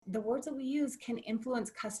the words that we use can influence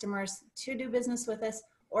customers to do business with us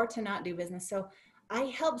or to not do business. So I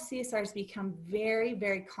help CSRs become very,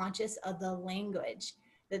 very conscious of the language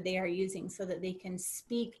that they are using so that they can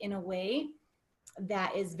speak in a way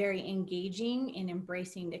that is very engaging and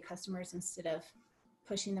embracing to customers instead of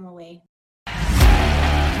pushing them away.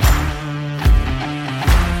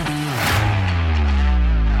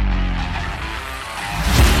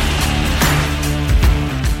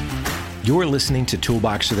 You're listening to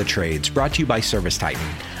Toolbox of the Trades, brought to you by ServiceTitan,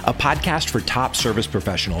 a podcast for top service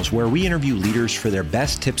professionals where we interview leaders for their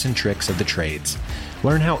best tips and tricks of the trades.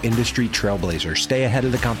 Learn how industry trailblazers stay ahead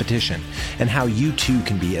of the competition and how you too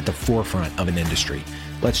can be at the forefront of an industry.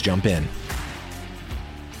 Let's jump in.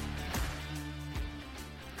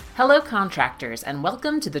 Hello, contractors, and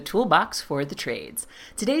welcome to the Toolbox for the Trades.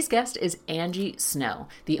 Today's guest is Angie Snow,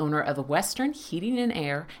 the owner of Western Heating and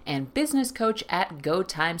Air and business coach at Go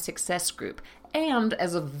Time Success Group, and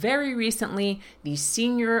as of very recently, the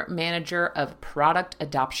senior manager of product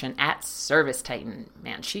adoption at ServiceTitan.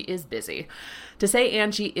 Man, she is busy. To say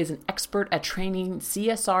Angie is an expert at training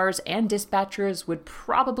CSRs and dispatchers would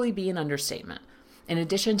probably be an understatement. In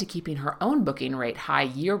addition to keeping her own booking rate high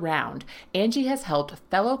year-round, Angie has helped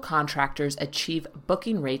fellow contractors achieve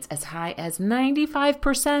booking rates as high as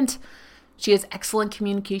 95%. She has excellent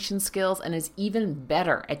communication skills and is even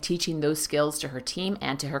better at teaching those skills to her team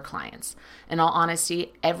and to her clients. In all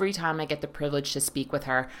honesty, every time I get the privilege to speak with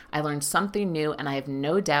her, I learn something new, and I have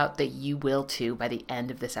no doubt that you will too by the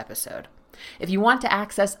end of this episode. If you want to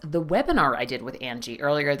access the webinar I did with Angie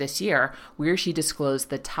earlier this year, where she disclosed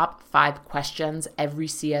the top 5 questions every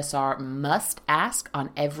CSR must ask on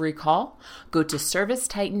every call, go to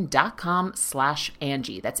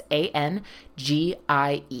servicetitan.com/Angie. That's ANGIE.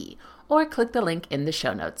 Or click the link in the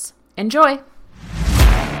show notes. Enjoy!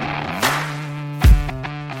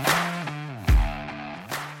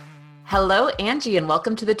 Hello, Angie, and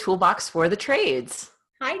welcome to the Toolbox for the Trades.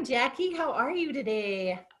 Hi, Jackie. How are you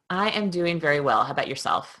today? I am doing very well. How about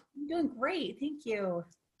yourself? I'm doing great. Thank you.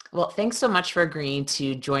 Well, thanks so much for agreeing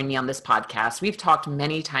to join me on this podcast. We've talked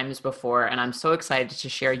many times before, and I'm so excited to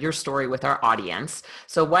share your story with our audience.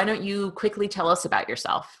 So why don't you quickly tell us about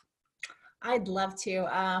yourself? I'd love to.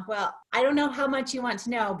 Well, I don't know how much you want to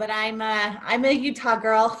know, but I'm a Utah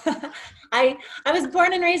girl. I was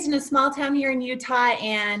born and raised in a small town here in Utah,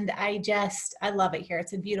 and I love it here.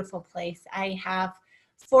 It's a beautiful place. I have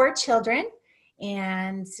 4 children.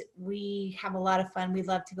 And we have a lot of fun. We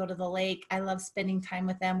love to go to the lake. I love spending time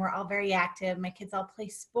with them. We're all very active. My kids all play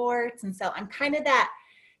sports. And so I'm kind of that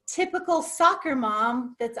typical soccer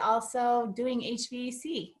mom that's also doing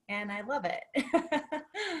HVAC. And I love it.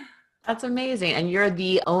 That's amazing. And you're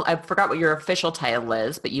I forgot what your official title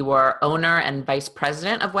is, but you are owner and vice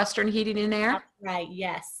president of Western Heating and Air? That's right.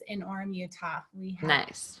 Yes. In Orem, Utah. We have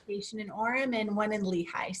nice. a location in Orem and one in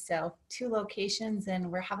Lehi. So 2 locations,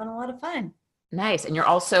 and we're having a lot of fun. Nice. And you're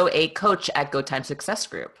also a coach at Go Time Success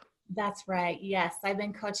Group. That's right. Yes. I've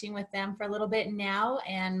been coaching with them for a little bit now,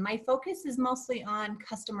 and my focus is mostly on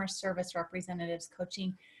customer service representatives,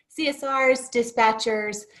 coaching CSRs,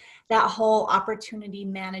 dispatchers, that whole opportunity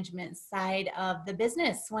management side of the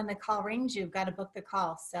business. When the call rings, you've got to book the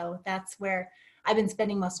call. So that's where I've been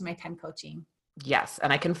spending most of my time coaching. Yes,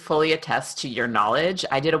 and I can fully attest to your knowledge.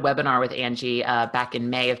 I did a webinar with Angie back in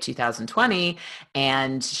May of 2020,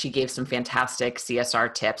 and she gave some fantastic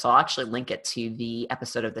CSR tips. I'll actually link it to the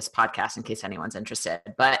episode of this podcast in case anyone's interested.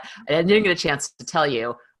 But I didn't get a chance to tell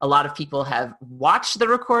you, a lot of people have watched the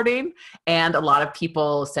recording, and a lot of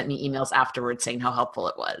people sent me emails afterwards saying how helpful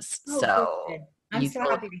it was. Oh, good. I'm so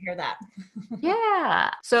happy to hear that.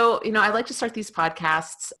 Yeah. So, I like to start these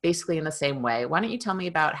podcasts basically in the same way. Why don't you tell me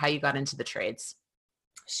about how you got into the trades?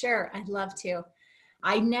 Sure. I'd love to.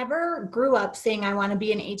 I never grew up saying I want to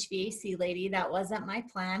be an HVAC lady. That wasn't my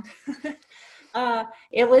plan.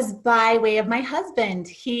 It was by way of my husband.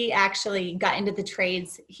 He actually got into the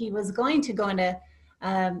trades. He was going to go into,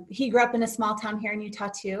 he grew up in a small town here in Utah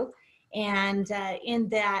too. And in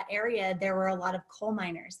that area, there were a lot of coal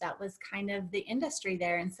miners. That was kind of the industry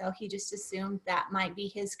there. And so he just assumed that might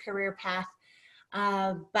be his career path.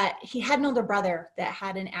 But he had an older brother that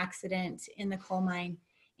had an accident in the coal mine.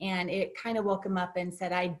 And it kind of woke him up and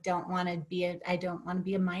said, I don't want to be a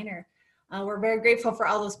miner. We're very grateful for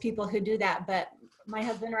all those people who do that. But my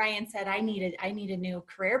husband Ryan said, I need a new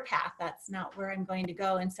career path. That's not where I'm going to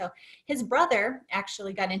go. And so his brother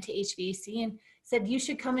actually got into HVAC and said, you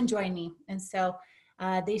should come and join me. And so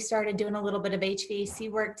they started doing a little bit of HVAC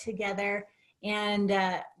work together, and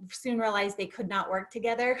soon realized they could not work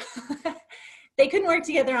together. they couldn't work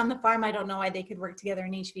together on the farm. I don't know why they could work together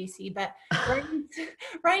in HVAC, but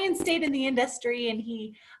Ryan stayed in the industry, and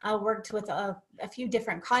he worked with a few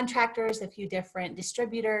different contractors, a few different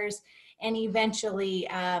distributors, and eventually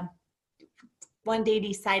one day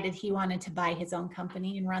decided he wanted to buy his own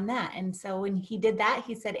company and run that. And so when he did that,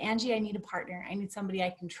 he said, Angie, I need a partner. I need somebody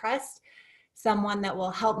I can trust, someone that will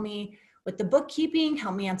help me with the bookkeeping,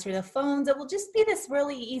 help me answer the phones. It will just be this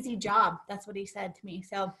really easy job. That's what he said to me.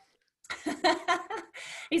 So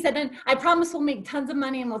he said, and I promise we'll make tons of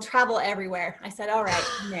money and we'll travel everywhere. I said, all right,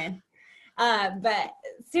 man. But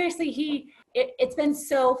seriously, it's been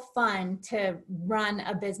so fun to run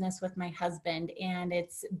a business with my husband, and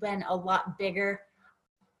it's been a lot bigger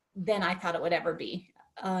than I thought it would ever be.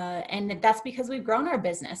 And that's because we've grown our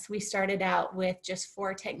business. We started out with just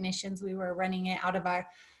 4 technicians. We were running it out of our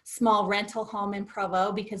small rental home in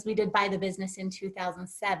Provo because we did buy the business in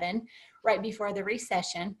 2007, right before the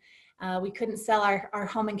recession. We couldn't sell our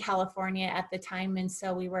home in California at the time, and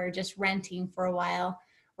so we were just renting for a while,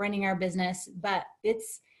 running our business. But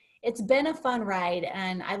it's been a fun ride,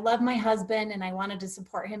 and I love my husband, and I wanted to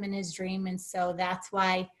support him in his dream, and so that's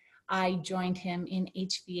why I joined him in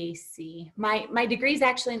HVAC. My degree is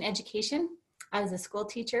actually in education. I was a school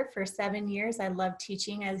teacher for 7 years. I love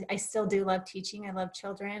teaching. I still do love teaching. I love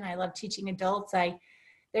children. I love teaching adults.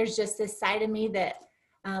 There's just this side of me that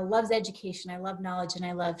loves education. I love knowledge, and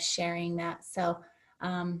I love sharing that. So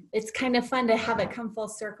it's kind of fun to have it come full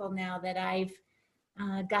circle now that I've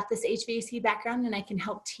got this HVAC background, and I can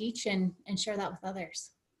help teach and share that with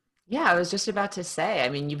others. Yeah, I was just about to say, I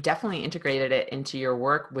mean, you've definitely integrated it into your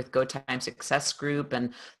work with Go Time Success Group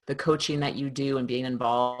and the coaching that you do and being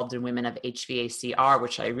involved in Women of HVACR,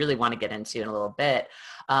 which I really want to get into in a little bit.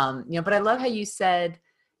 But I love how you said,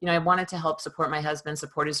 I wanted to help support my husband,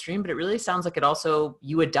 support his dream, but it really sounds like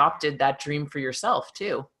you adopted that dream for yourself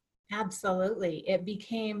too. Absolutely. It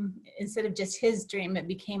became, instead of just his dream, it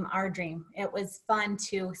became our dream. It was fun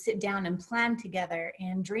to sit down and plan together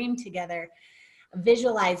and dream together,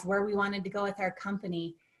 visualize where we wanted to go with our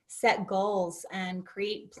company, set goals, and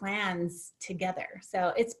create plans together.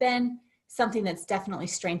 So it's been something that's definitely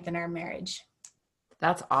strengthened our marriage.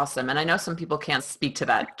 That's awesome. And I know some people can't speak to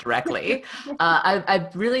that directly.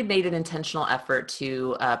 I've really made an intentional effort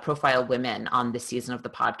to profile women on this season of the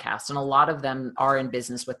podcast. And a lot of them are in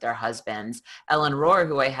business with their husbands. Ellen Rohr,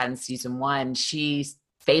 who I had in season 1, she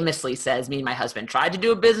famously says, me and my husband tried to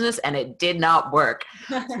do a business and it did not work.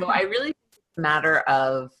 So I really think it's a matter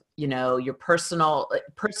of, your personal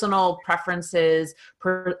preferences,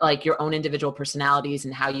 like your own individual personalities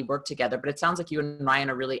and how you work together. But it sounds like you and Ryan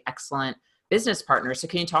are really excellent business partners. So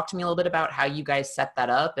can you talk to me a little bit about how you guys set that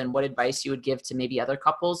up and what advice you would give to maybe other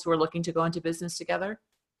couples who are looking to go into business together?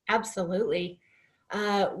 Absolutely.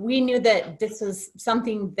 We knew that this was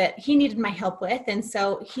something that he needed my help with. And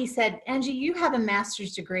so he said, Angie, you have a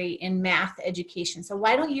master's degree in math education. So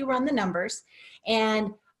why don't you run the numbers?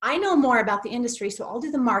 And I know more about the industry, so I'll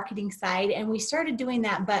do the marketing side. And we started doing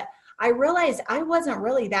that, but I realized I wasn't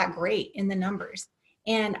really that great in the numbers.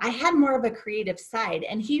 And I had more of a creative side,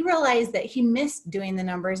 and he realized that he missed doing the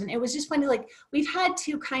numbers. And it was just funny, like we've had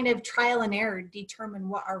to kind of trial and error determine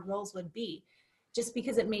what our roles would be. Just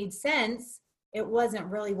because it made sense, it wasn't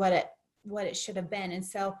really what it should have been. And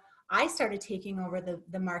so I started taking over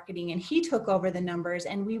the marketing, and he took over the numbers,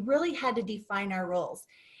 and we really had to define our roles.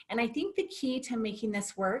 And I think the key to making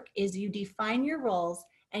this work is you define your roles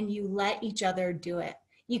and you let each other do it.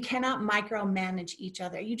 You cannot micromanage each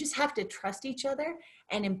other. You just have to trust each other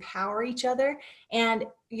and empower each other. And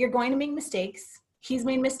you're going to make mistakes. He's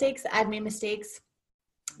made mistakes. I've made mistakes.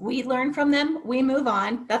 We learn from them. We move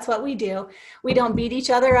on. That's what we do. We don't beat each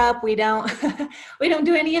other up. We don't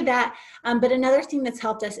do any of that. But another thing that's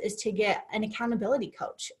helped us is to get an accountability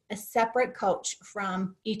coach, a separate coach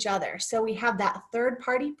from each other. So we have that third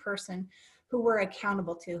party person who we're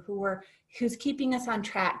accountable to, who's keeping us on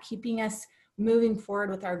track, keeping us moving forward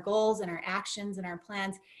with our goals and our actions and our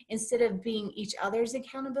plans, instead of being each other's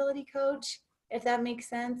accountability coach, if that makes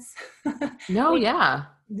sense. No, yeah.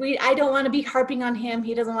 I don't want to be harping on him.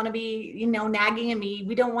 He doesn't want to be, nagging at me.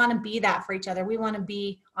 We don't want to be that for each other. We want to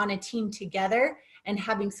be on a team together and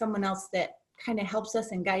having someone else that kind of helps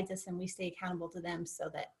us and guides us, and we stay accountable to them. So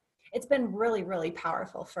that it's been really, really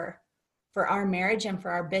powerful for our marriage and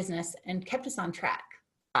for our business, and kept us on track.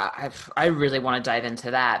 I really want to dive into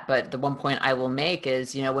that. But the one point I will make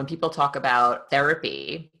is, when people talk about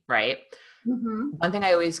therapy, right? Mm-hmm. One thing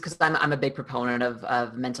I always, because I'm a big proponent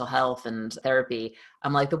of mental health and therapy,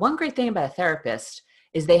 I'm like, the one great thing about a therapist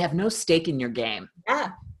is they have no stake in your game.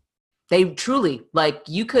 Yeah. They truly, like,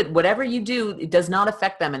 you could, whatever you do, it does not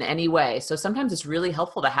affect them in any way. So sometimes it's really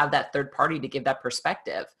helpful to have that third party to give that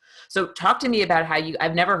perspective. So talk to me about how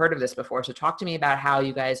I've never heard of this before. So talk to me about how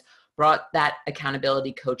you guys brought that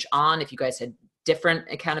accountability coach on, if you guys had different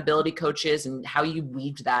accountability coaches, and how you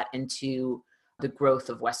weaved that into the growth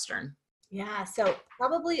of Western. Yeah, so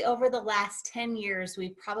probably over the last 10 years,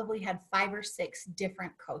 we've probably had 5 or 6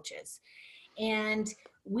 different coaches. And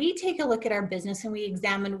we take a look at our business and we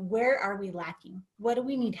examine, where are we lacking? What do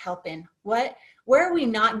we need help in? Where are we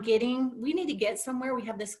not getting? We need to get somewhere. We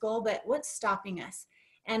have this goal, but what's stopping us?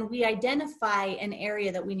 And we identify an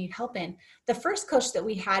area that we need help in. The first coach that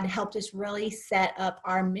we had helped us really set up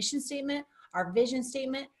our mission statement, our vision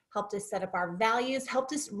statement, helped us set up our values,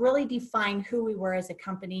 helped us really define who we were as a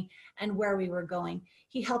company and where we were going.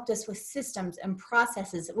 He helped us with systems and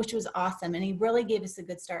processes, which was awesome. And he really gave us a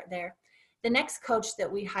good start there. The next coach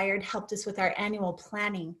that we hired helped us with our annual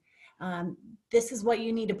planning. This is what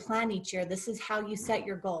you need to plan each year. This is how you set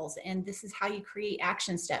your goals. And this is how you create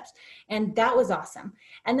action steps. And that was awesome.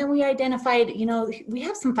 And then we identified, we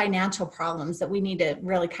have some financial problems that we need to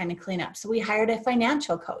really kind of clean up. So we hired a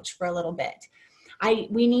financial coach for a little bit.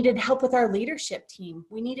 We needed help with our leadership team.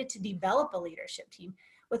 We needed to develop a leadership team.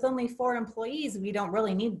 With only 4 employees, we don't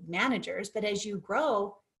really need managers, but as you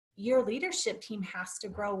grow, your leadership team has to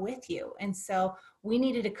grow with you. And so we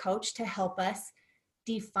needed a coach to help us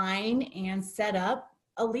define and set up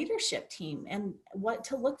a leadership team and what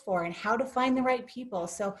to look for and how to find the right people.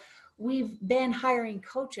 So we've been hiring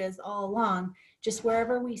coaches all along, just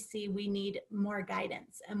wherever we see we need more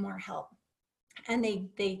guidance and more help. And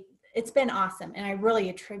it's been awesome. And I really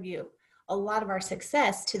attribute a lot of our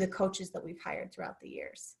success to the coaches that we've hired throughout the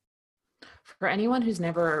years. For anyone who's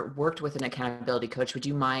never worked with an accountability coach, would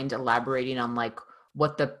you mind elaborating on like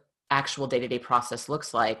what the actual day-to-day process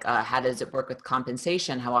looks like? How does it work with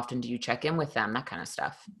compensation? How often do you check in with them? That kind of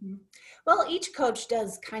stuff. Mm-hmm. Well, each coach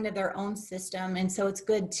does kind of their own system. And so it's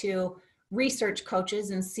good to research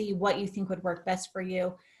coaches and see what you think would work best for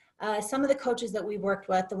you. Some of the coaches that we've worked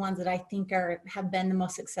with, the ones that I think have been the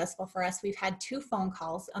most successful for us, we've had 2 phone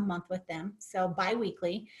calls a month with them, so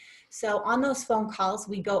bi-weekly. So on those phone calls,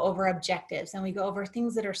 we go over objectives and we go over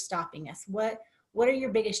things that are stopping us. What are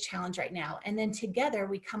your biggest challenge right now? And then together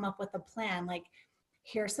we come up with a plan, like,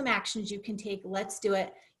 here are some actions you can take. Let's do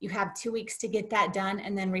it. You have 2 weeks to get that done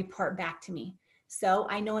and then report back to me. So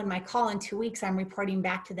I know in my call in 2 weeks, I'm reporting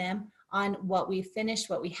back to them on what we've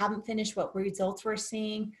finished, what we haven't finished, what results we're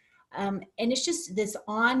seeing. And it's just this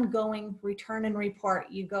ongoing return and report.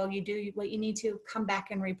 You go, you do what you need to, come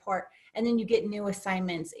back and report, and then you get new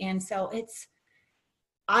assignments. And so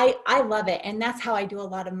I love it. And that's how I do a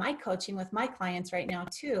lot of my coaching with my clients right now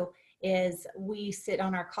too, is we sit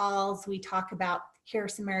on our calls, we talk about, here are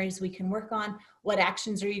some areas we can work on, what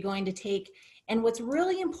actions are you going to take? And what's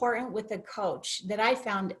really important with a coach that I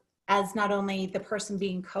found, as not only the person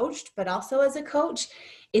being coached, but also as a coach,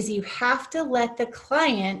 is you have to let the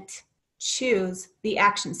client choose the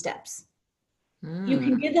action steps. You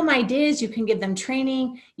can give them ideas, you can give them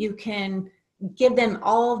training, you can give them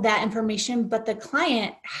all of that information, but the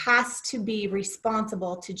client has to be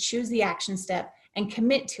responsible to choose the action step and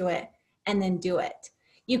commit to it and then do it.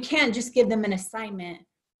 You can't just give them an assignment,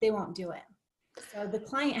 they won't do it. So the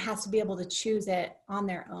client has to be able to choose it on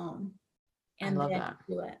their own and then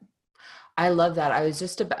do it. I love that. I was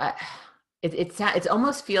just about, it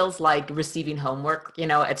almost feels like receiving homework,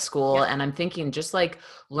 at school. Yeah. And I'm thinking just like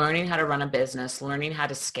learning how to run a business, learning how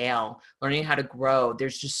to scale, learning how to grow.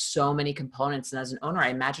 There's just so many components. And as an owner, I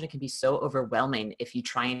imagine it can be so overwhelming if you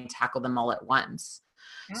try and tackle them all at once.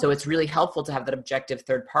 Yeah. So it's really helpful to have that objective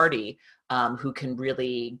third party who can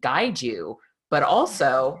really guide you. But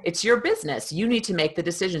also, it's your business. You need to make the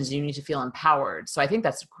decisions. You need to feel empowered. So I think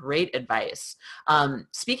that's great advice.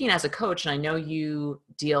 Speaking as a coach, and I know you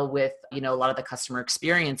deal with, a lot of the customer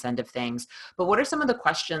experience end of things, but what are some of the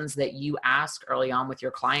questions that you ask early on with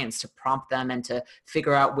your clients to prompt them and to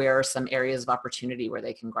figure out where are some areas of opportunity where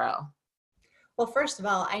they can grow? Well, first of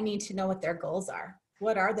all, I need to know what their goals are.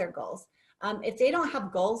 What are their goals? If they don't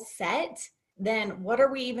have goals set, then what are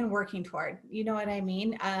we even working toward? You know what I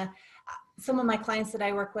mean? Some of my clients that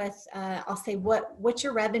I work with, I'll say, what's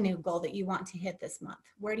your revenue goal that you want to hit this month?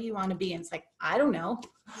 Where do you want to be? And it's like, I don't know.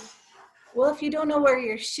 Well, if you don't know where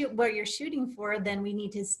you're shooting for, then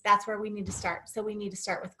that's where we need to start. So we need to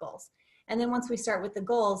start with goals. And then once we start with the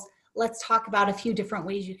goals, let's talk about a few different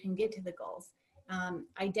ways you can get to the goals.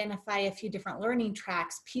 Identify a few different learning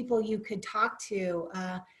tracks, people you could talk to,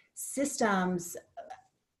 systems,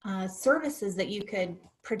 services that you could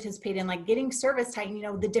participate in, like getting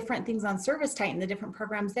ServiceTitan, the different things on ServiceTitan, the different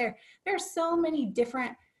programs there. There are so many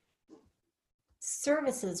different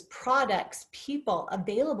services, products, people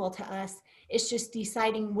available to us. It's just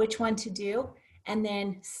deciding which one to do and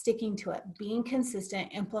then sticking to it, being consistent,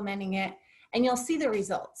 implementing it, and you'll see the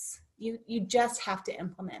results. You just have to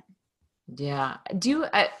implement. Yeah.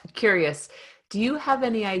 Curious, do you have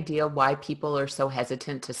any idea why people are so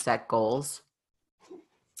hesitant to set goals?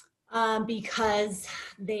 Because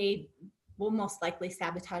they will most likely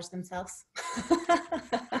sabotage themselves.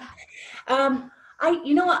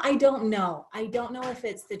 You know what? I don't know. I don't know if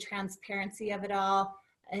it's the transparency of it all,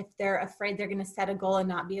 if they're afraid they're going to set a goal and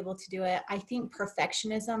not be able to do it. I think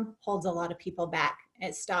perfectionism holds a lot of people back.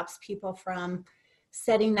 It stops people from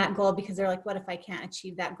setting that goal because they're like, what if I can't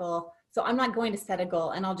achieve that goal? So I'm not going to set a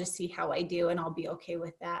goal and I'll just see how I do and I'll be okay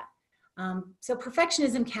with that. So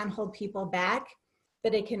perfectionism can hold people back,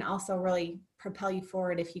 but it can also really propel you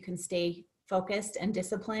forward if you can stay focused and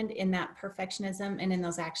disciplined in that perfectionism and in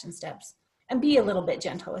those action steps, and be a little bit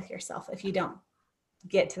gentle with yourself if you don't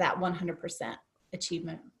get to that 100%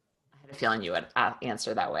 achievement. I had a feeling you would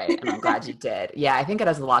answer that way, and I'm glad you did. Yeah, I think it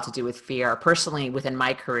has a lot to do with fear. Personally, within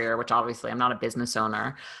my career, which obviously I'm not a business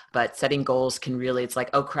owner, but setting goals can really, it's like,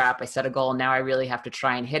 oh crap, I set a goal. Now I really have to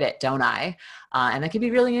try and hit it, don't I? And that can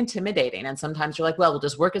be really intimidating. And sometimes you're like, well, we'll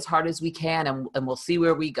just work as hard as we can and we'll see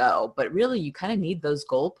where we go. But really, you kind of need those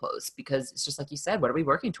goalposts because it's just like you said, what are we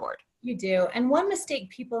working toward? You do. And one mistake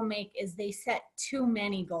people make is they set too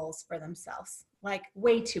many goals for themselves, like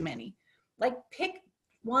way too many. Like pick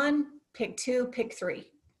one, pick two, pick three.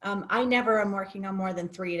 I never am working on more than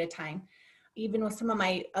three at a time. Even with some of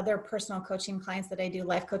my other personal coaching clients that I do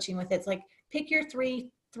life coaching with, it's like, pick your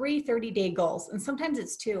three 30-day goals. And sometimes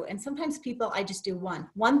it's two. And sometimes people, I just do one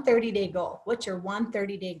 30-day goal. What's your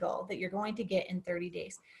 30-day goal that you're going to get in 30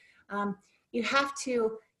 days? You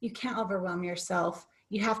can't overwhelm yourself.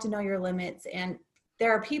 You have to know your limits. And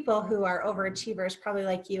there are people who are overachievers, probably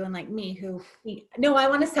like you and like me, who, no, I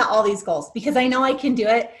want to set all these goals because I know I can do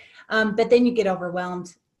it. But then you get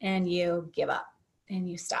overwhelmed and you give up and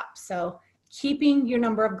you stop. So keeping your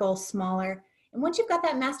number of goals smaller. And once you've got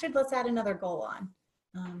that mastered, let's add another goal on.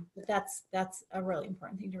 But that's a really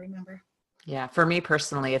important thing to remember. Yeah, for me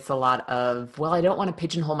personally, it's a lot of, well, I don't want to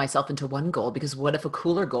pigeonhole myself into one goal because what if a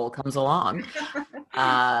cooler goal comes along?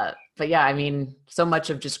 But yeah, I mean, so much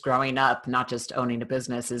of just growing up, not just owning a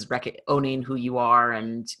business, is owning who you are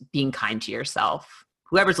and being kind to yourself.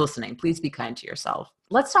 Whoever's listening, please be kind to yourself.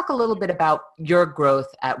 Let's talk a little bit about your growth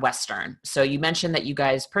at Western. So you mentioned that you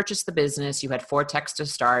guys purchased the business. You had 4 techs to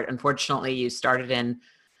start. Unfortunately, you started in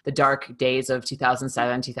the dark days of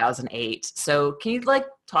 2007, 2008. So can you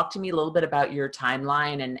talk to me a little bit about your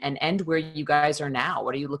timeline and where you guys are now?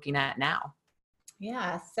 What are you looking at now?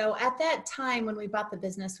 Yeah. So at that time when we bought the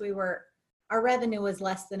business, our revenue was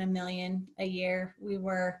less than $1 million a year. We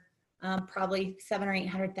were probably 700,000 or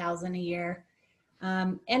 800,000 a year.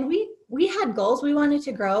 And we had goals. We wanted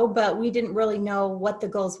to grow, but we didn't really know what the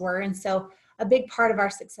goals were. And so a big part of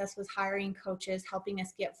our success was hiring coaches, helping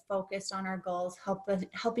us get focused on our goals,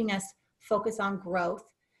 helping us focus on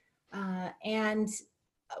growth. And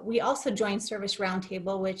we also joined Service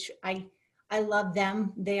Roundtable, which I love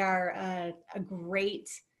them. They are a great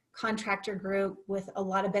contractor group with a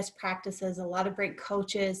lot of best practices, a lot of great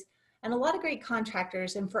coaches, and a lot of great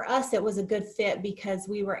contractors. And for us, it was a good fit because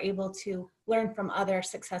we were able to learn from other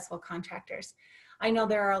successful contractors. I know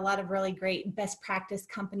there are a lot of really great best practice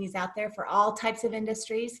companies out there for all types of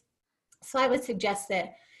industries. So I would suggest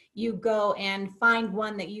that you go and find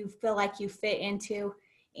one that you feel like you fit into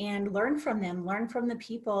and learn from them, learn from the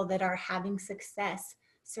people that are having success.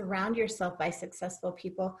 Surround yourself by successful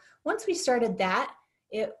people. Once we started that,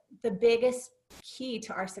 the biggest key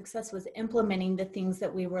to our success was implementing the things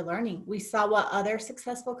that we were learning. We saw what other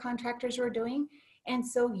successful contractors were doing. And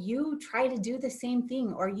so you try to do the same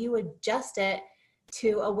thing, or you adjust it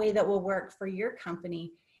to a way that will work for your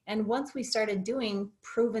company. And once we started doing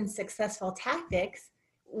proven successful tactics,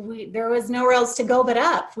 there was nowhere else to go but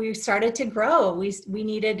up. We started to grow. We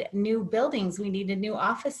needed new buildings. We needed new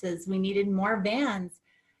offices. We needed more vans.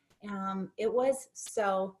 It was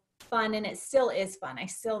so fun, and it still is fun. I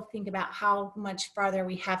still think about how much farther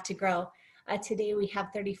we have to grow. Today we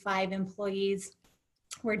have 35 employees.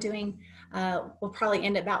 We're doing, we'll probably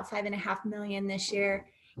end at about 5.5 million this year.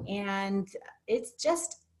 And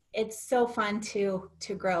it's so fun to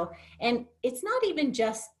grow. And it's not even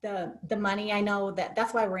just the money. I know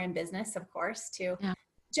that's why we're in business, of course, to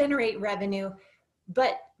generate revenue.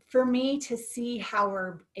 But for me to see how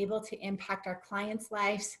we're able to impact our clients'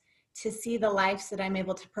 lives, to see the lives that I'm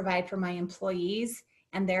able to provide for my employees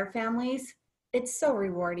and their families, it's so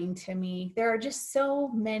rewarding to me. There are just so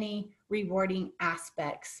many rewarding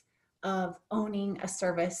aspects of owning a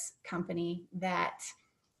service company that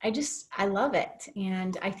I love it.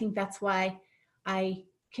 And I think that's why I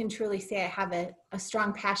can truly say I have a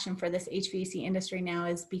strong passion for this HVAC industry now,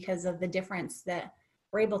 is because of the difference that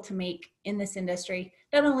we're able to make in this industry,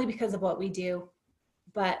 not only because of what we do,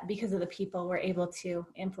 but because of the people we're able to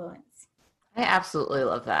influence. I absolutely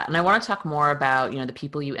love that. And I want to talk more about, the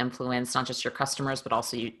people you influence, not just your customers, but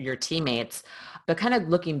also your teammates. But kind of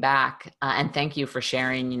looking back, and thank you for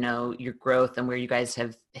sharing, your growth and where you guys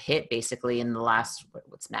have hit basically in the last,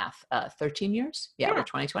 what's math, 13 years? Yeah, we're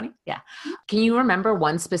 2020. Yeah. Can you remember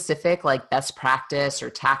one specific like best practice or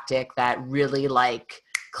tactic that really like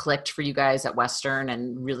clicked for you guys at Western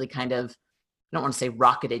and really kind of, I don't want to say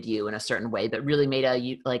rocketed you in a certain way, but really made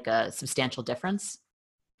a substantial difference?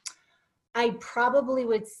 I probably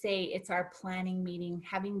would say it's our planning meeting,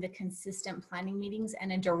 having the consistent planning meetings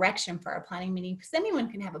and a direction for our planning meeting, because anyone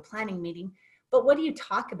can have a planning meeting, but what do you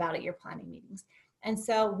talk about at your planning meetings? And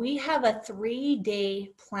so we have a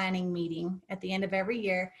 3-day planning meeting at the end of every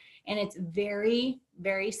year, and it's very,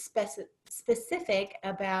 very specific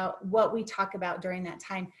about what we talk about during that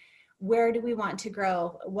time. Where do we want to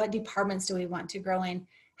grow? What departments do we want to grow in?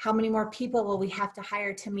 How many more people will we have to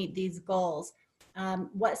hire to meet these goals?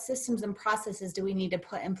 What systems and processes do we need to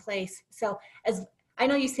put in place? So as I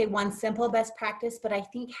know you say one simple best practice, but I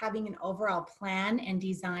think having an overall plan and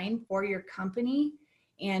design for your company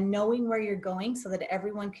and knowing where you're going so that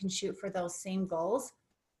everyone can shoot for those same goals,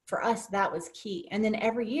 for us, that was key. And then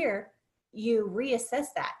every year you reassess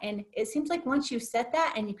that. And it seems like once you set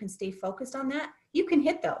that and you can stay focused on that, you can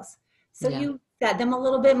hit those. So you set them a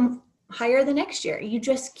little bit higher the next year. You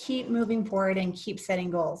just keep moving forward and keep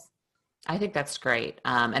setting goals. I think that's great.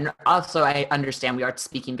 And also I understand we are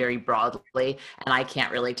speaking very broadly and I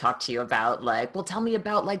can't really talk to you about like, well, tell me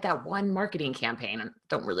about like that one marketing campaign. I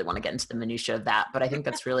don't really want to get into the minutia of that, but I think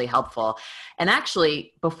that's really helpful. And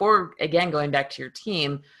actually, before, again, going back to your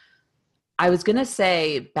team, I was going to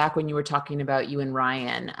say back when you were talking about you and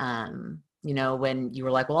Ryan, when you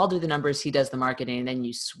were like, well, I'll do the numbers, he does the marketing, and then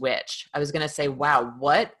you switch. I was going to say, wow,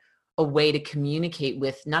 what a way to communicate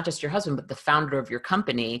with not just your husband, but the founder of your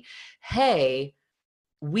company. Hey,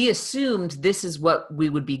 we assumed this is what we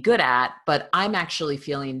would be good at, but I'm actually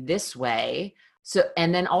feeling this way. So,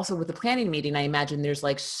 and then also with the planning meeting, I imagine there's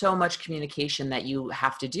like so much communication that you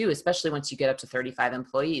have to do, especially once you get up to 35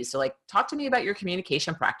 employees. So like, talk to me about your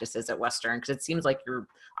communication practices at Western, because it seems like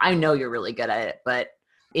I know you're really good at it, but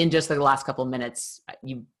in just the last couple of minutes,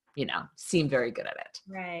 you seem very good at it.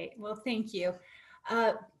 Right. Well, thank you.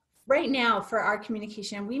 Right now for our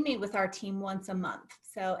communication, we meet with our team once a month.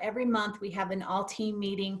 So every month we have an all-team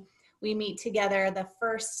meeting. We meet together the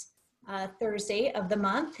first Thursday of the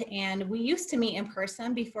month, and we used to meet in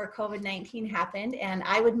person before COVID-19 happened, and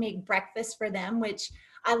I would make breakfast for them, which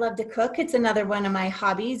I love to cook. It's another one of my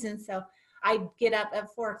hobbies, and so I'd get up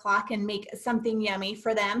at 4:00 and make something yummy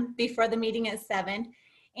for them before the meeting at 7.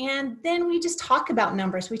 And then we just talk about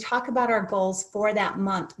numbers. We talk about our goals for that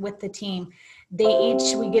month with the team.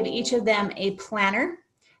 We give each of them a planner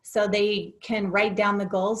so they can write down the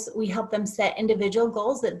goals. We help them set individual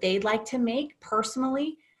goals that they'd like to make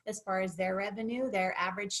personally, as far as their revenue, their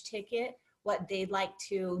average ticket, what they'd like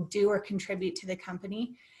to do or contribute to the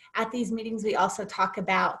company. At these meetings, we also talk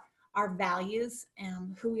about our values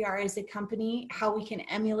and who we are as a company, how we can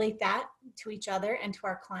emulate that to each other and to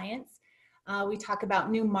our clients. We talk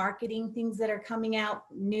about new marketing things that are coming out,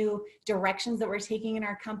 new directions that we're taking in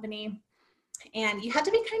our company. And you have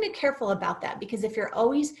to be kind of careful about that, because if you're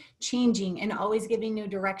always changing and always giving new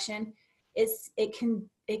direction, it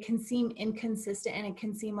can seem inconsistent, and it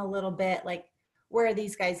can seem a little bit like, where are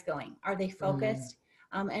these guys going? Are they focused?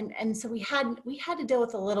 And so we had to deal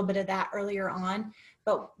with a little bit of that earlier on,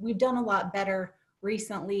 but we've done a lot better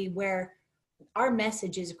recently, where our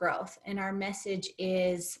message is growth, and our message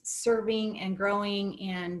is serving and growing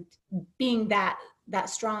and being that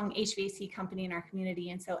strong HVAC company in our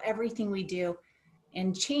community. And so everything we do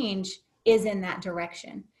and change is in that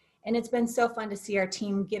direction. And it's been so fun to see our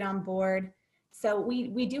team get on board. So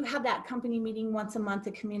we do have that company meeting once a month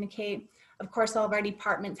to communicate. Of course, all of our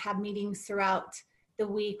departments have meetings throughout the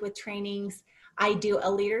week with trainings. I do a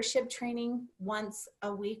leadership training once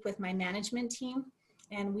a week with my management team.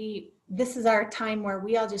 And this is our time where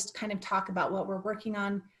we all just kind of talk about what we're working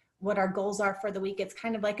on, what our goals are for the week. It's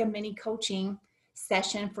kind of like a mini coaching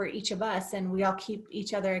session for each of us, and we all keep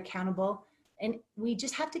each other accountable. And we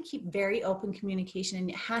just have to keep very open communication, and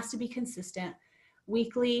it has to be consistent.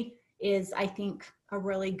 Weekly is, I think, a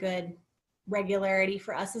really good regularity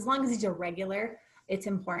for us. As long as these are regular, it's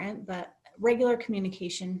important, but regular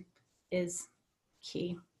communication is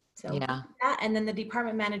key. So Yeah. that, and then the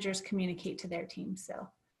department managers communicate to their team. So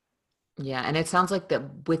Yeah. And it sounds like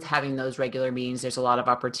that with having those regular meetings, there's a lot of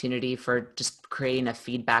opportunity for just creating a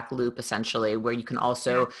feedback loop, essentially, where you can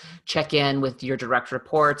also check in with your direct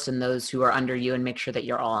reports and those who are under you and make sure that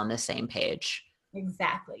you're all on the same page.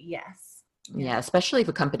 exactly. Yes. Yeah. Especially if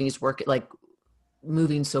a company's work like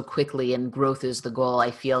moving so quickly and growth is the goal,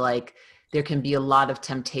 I feel like there can be a lot of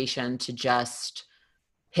temptation to just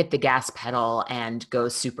hit the gas pedal and go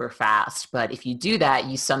super fast. But if you do that,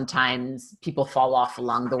 people fall off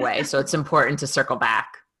along the way. So it's important to circle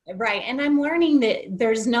back. Right. And I'm learning that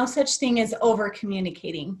there's no such thing as over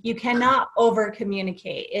communicating. You cannot over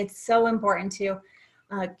communicate. It's so important to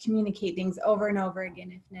communicate things over and over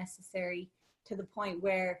again if necessary, to the point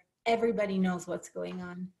where everybody knows what's going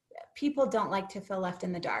on. People don't like to feel left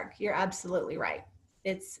in the dark. You're absolutely right.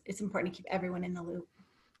 It's important to keep everyone in the loop.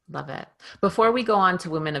 Love it. Before we go on to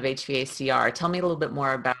Women of HVACR, tell me a little bit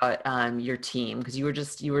more about your team, because you were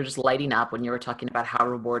just lighting up when you were talking about how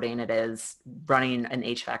rewarding it is running an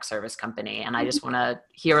HVAC service company, and I just want to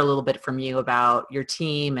hear a little bit from you about your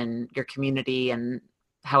team and your community and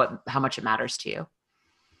how much it matters to you.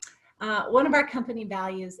 One of our company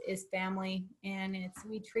values is family, and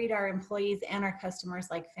we treat our employees and our customers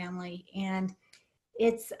like family. And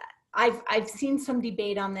I've seen some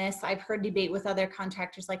debate on this. I've heard debate with other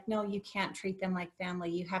contractors like, no, you can't treat them like family.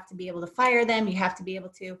 You have to be able to fire them. You have to be able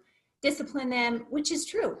to discipline them, which is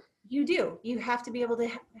true. You do. You have to be able to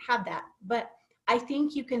have that. But I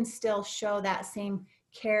think you can still show that same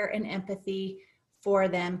care and empathy for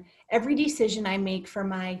them. Every decision I make for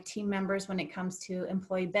my team members when it comes to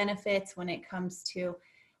employee benefits, when it comes to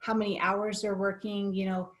how many hours they're working,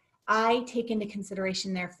 I take into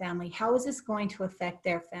consideration their family. How is this going to affect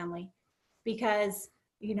their family? Because,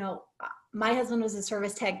 my husband was a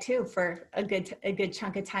service tech too for a good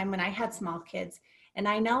chunk of time when I had small kids. And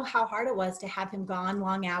I know how hard it was to have him gone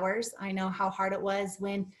long hours. I know how hard it was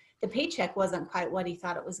when the paycheck wasn't quite what he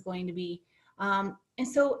thought it was going to be. And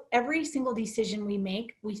so every single decision we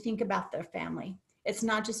make, we think about their family. It's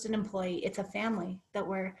not just an employee, it's a family that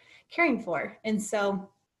we're caring for. And so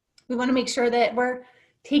we want to make sure that we're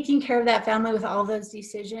taking care of that family with all those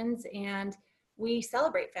decisions. And we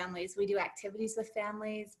celebrate families. We do activities with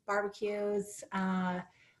families, barbecues.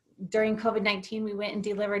 During COVID-19, we went and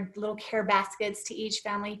delivered little care baskets to each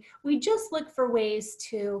family. We just look for ways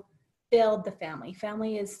to build the family.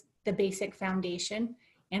 Family is the basic foundation,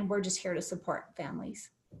 and we're just here to support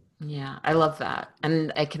families. Yeah, I love that.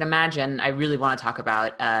 And I can imagine, I really want to talk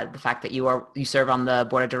about the fact that you serve on the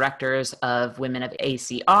board of directors of Women of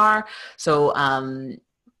ACR. So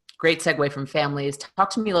great segue from families.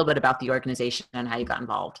 Talk to me a little bit about the organization and how you got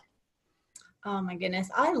involved. Oh my goodness.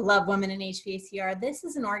 I love Women in HVACR. This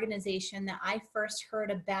is an organization that I first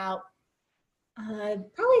heard about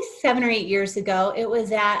probably 7 or 8 years ago. It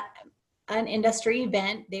was at an industry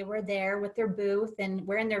event. They were there with their booth and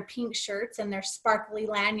wearing their pink shirts and their sparkly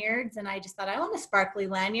lanyards. And I just thought, I want a sparkly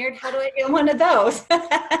lanyard. How do I get one of those?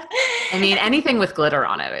 I mean, anything with glitter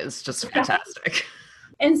on it is just fantastic.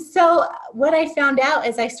 And so what I found out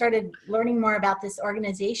as I started learning more about this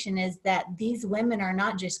organization is that these women are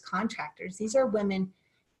not just contractors. These are women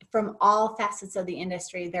from all facets of the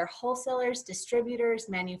industry. They're wholesalers, distributors,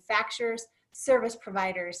 manufacturers, service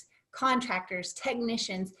providers, contractors,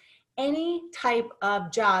 technicians. Any type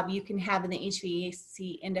of job you can have in the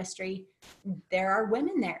HVAC industry, there are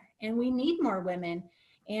women there, and we need more women.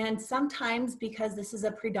 And sometimes, because this is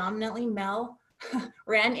a predominantly male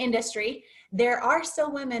ran industry, there are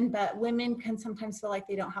still women, but women can sometimes feel like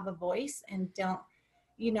they don't have a voice and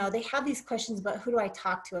they have these questions, but who do I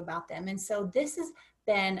talk to about them? And so this has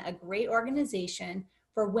been a great organization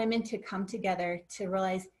for women to come together to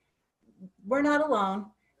realize we're not alone.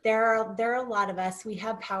 There are a lot of us. We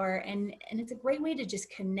have power, and it's a great way to just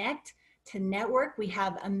connect, to network. We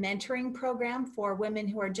have a mentoring program for women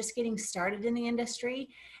who are just getting started in the industry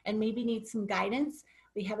and maybe need some guidance.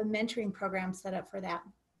 We have a mentoring program set up for that.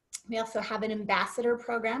 We also have an ambassador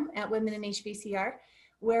program at Women in HVACR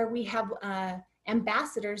where we have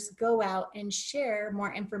ambassadors go out and share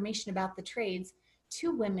more information about the trades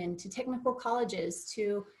to women, to technical colleges,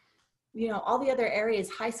 to all the other areas,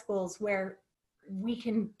 high schools, where we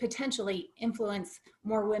can potentially influence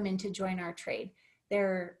more women to join our trade.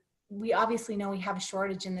 We obviously know we have a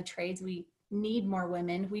shortage in the trades. We need more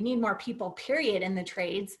women. We need more people, period, in the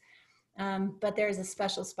trades. But there's a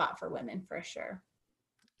special spot for women for sure.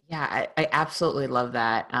 Yeah, I absolutely love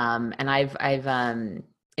that. And I've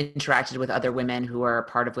interacted with other women who are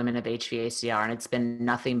part of Women of HVACR, and it's been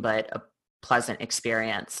nothing but pleasant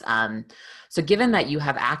experience. So given that you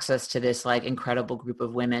have access to this like incredible group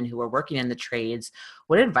of women who are working in the trades,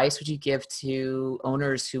 what advice would you give to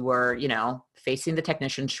owners who are, facing the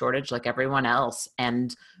technician shortage like everyone else,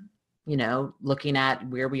 and looking at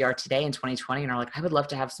where we are today in 2020 and are like, I would love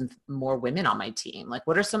to have some more women on my team. Like,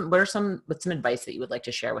 what's some advice that you would like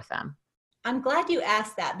to share with them? I'm glad you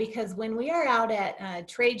asked that, because when we are out at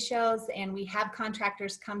trade shows and we have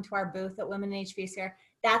contractors come to our booth at Women in HVAC,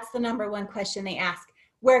 that's the number one question they ask.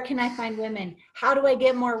 Where can I find women? How do I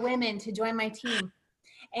get more women to join my team?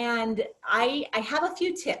 And I have a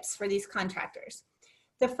few tips for these contractors.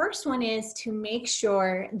 The first one is to make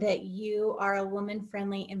sure that you are a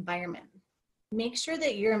woman-friendly environment. Make sure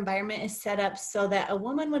that your environment is set up so that a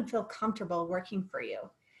woman would feel comfortable working for you.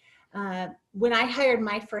 When I hired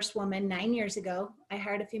my first woman 9 years ago, I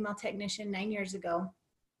hired a female technician 9 years ago.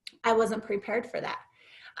 I wasn't prepared for that.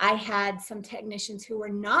 I had some technicians who were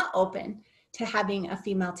not open to having a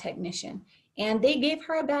female technician, and they gave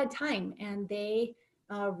her a bad time, and they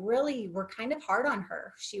really were kind of hard on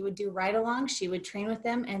her. She would do ride-alongs, she would train with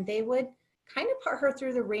them, and they would kind of put her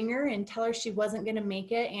through the ringer and tell her she wasn't going to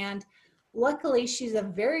make it. And luckily, she's a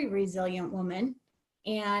very resilient woman,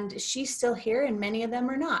 and she's still here, and many of them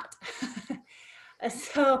are not.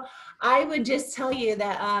 So I would just tell you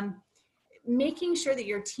that making sure that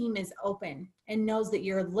your team is open and knows that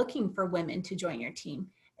you're looking for women to join your team,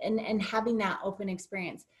 and having that open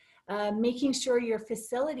experience. Making sure your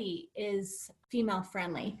facility is female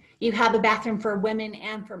friendly. You have a bathroom for women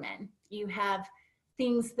and for men. You have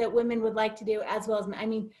things that women would like to do as well as men. I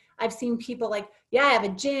mean, I've seen people like, yeah, I have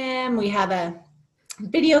a gym, we have a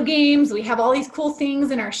video games, we have all these cool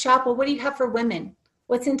things in our shop. Well, what do you have for women?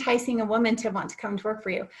 What's enticing a woman to want to come to work for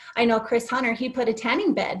you? I know Chris Hunter, he put a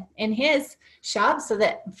tanning bed in his shop so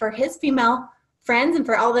that for his female friends and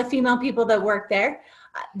for all the female people that work there,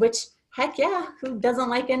 which heck yeah, who doesn't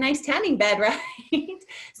like a nice tanning bed, right?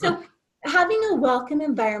 So having a welcome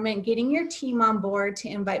environment, getting your team on board to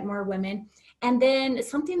invite more women. And then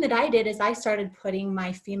something that I did is I started putting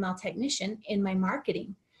my female technician in my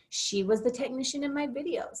marketing. She was the technician in my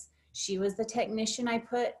videos. She was the technician I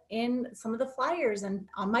put in some of the flyers, and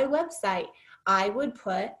on my website, I would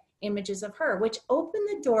put images of her, which opened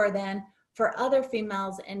the door then for other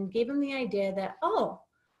females and gave them the idea that, oh,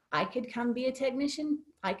 I could come be a technician.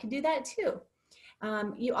 I could do that too.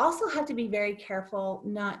 You also have to be very careful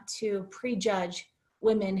not to prejudge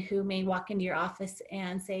women who may walk into your office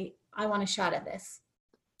and say, I want a shot at this.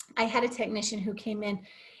 I had a technician who came in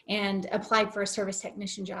and applied for a service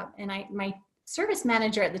technician job. And my service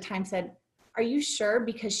manager at the time said, are you sure?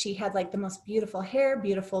 Because she had like the most beautiful hair,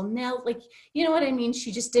 beautiful nails, like, you know what I mean?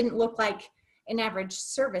 She just didn't look like an average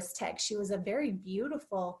service tech. She was a very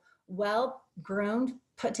beautiful, well-groomed,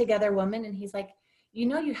 put together woman. And he's like,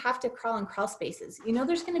 you have to crawl in crawl spaces.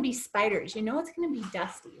 There's going to be spiders. It's going to be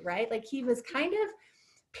dusty, right? Like he was kind of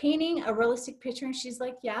painting a realistic picture. And she's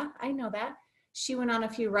like, yeah, I know that. She went on a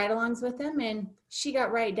few ride-alongs with him and she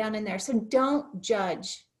got right down in there. So don't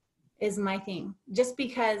judge is my thing. Just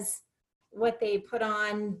because what they put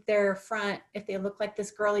on their front, if they look like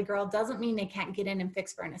this girly girl, doesn't mean they can't get in and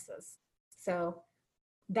fix furnaces. So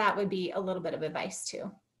that would be a little bit of advice too.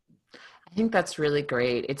 I think that's really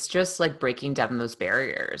great. It's just like breaking down those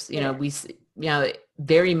barriers.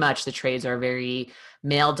 Very much the trades are very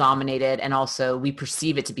male dominated, and also we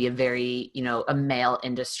perceive it to be a very, a male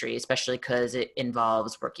industry, especially because it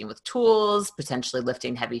involves working with tools, potentially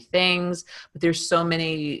lifting heavy things. But there's so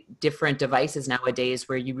many different devices nowadays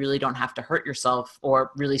where you really don't have to hurt yourself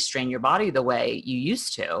or really strain your body the way you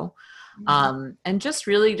used to. Mm-hmm. And just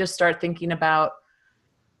really just start thinking about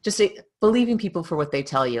believing people for what they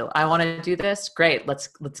tell you. I want to do this. Great. Let's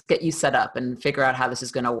get you set up and figure out how this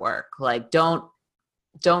is going to work. Like, don't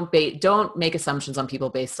make assumptions on people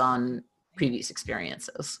based on previous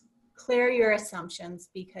experiences. Clear your assumptions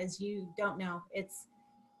because you don't know. It's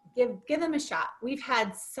give them a shot. We've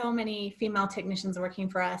had so many female technicians working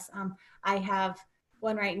for us. I have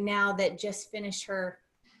one right now that just finished her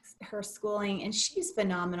schooling, and she's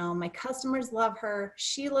phenomenal. My customers love her.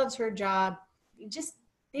 She loves her job.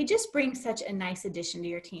 They just bring such a nice addition to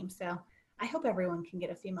your team. So I hope everyone can get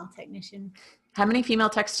a female technician. How many female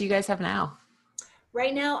techs do you guys have now?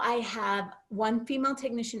 Right now I have one female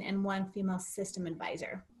technician and one female system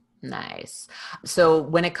advisor. Nice. So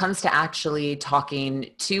when it comes to actually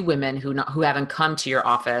talking to women who haven't come to your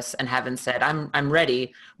office and haven't said, I'm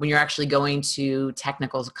ready, when you're actually going to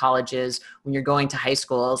technical colleges, when you're going to high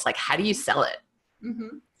schools, like how do you sell it?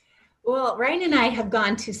 Mm-hmm. Well, Ryan and I have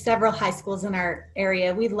gone to several high schools in our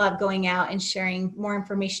area. We love going out and sharing more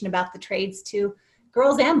information about the trades to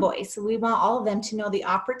girls and boys. So we want all of them to know the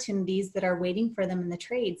opportunities that are waiting for them in the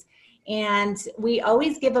trades. And we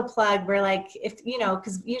always give a plug. We're like, if,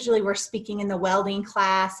 because usually we're speaking in the welding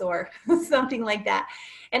class or something like that.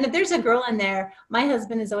 And if there's a girl in there, my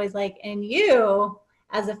husband is always like, and you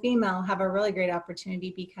as a female have a really great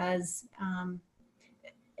opportunity, because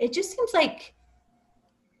it just seems like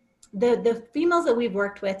the females that we've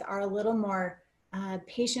worked with are a little more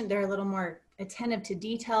patient. They're a little more attentive to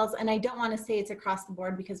details. And I don't want to say it's across the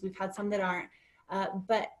board, because we've had some that aren't,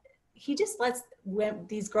 but he just lets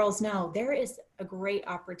these girls know there is a great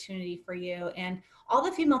opportunity for you. And all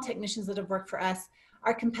the female technicians that have worked for us,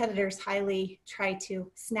 our competitors highly try to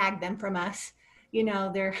snag them from us.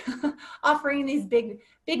 They're offering these big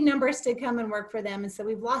numbers to come and work for them. And so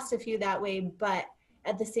we've lost a few that way. But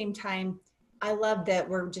at the same time, I love that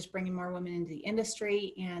we're just bringing more women into the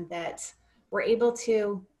industry, and that we're able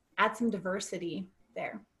to add some diversity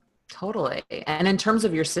there. Totally. And in terms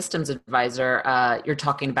of your systems advisor, you're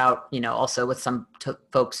talking about, also with some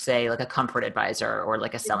folks say like a comfort advisor or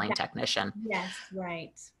like a selling technician. Yes,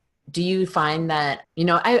 right. Do you find that,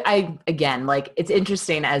 I again, like, it's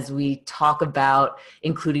interesting as we talk about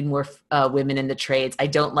including more women in the trades. I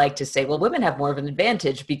don't like to say, well, women have more of an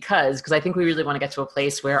advantage because I think we really want to get to a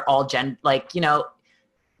place where all doesn't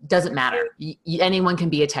matter. Anyone can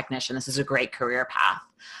be a technician. This is a great career path.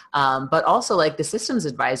 But also like the systems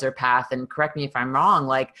advisor path, and correct me if I'm wrong,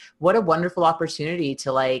 like what a wonderful opportunity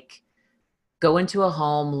to like go into a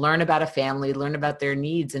home, learn about a family, learn about their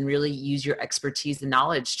needs, and really use your expertise and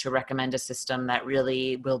knowledge to recommend a system that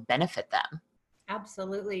really will benefit them.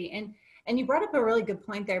 Absolutely. And you brought up a really good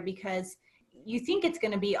point there, because you think it's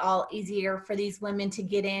going to be all easier for these women to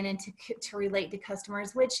get in and to relate to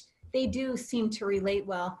customers, which they do seem to relate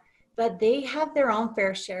well, but they have their own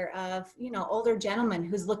fair share of, older gentlemen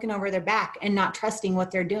who's looking over their back and not trusting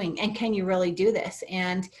what they're doing. And can you really do this?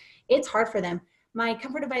 And it's hard for them. My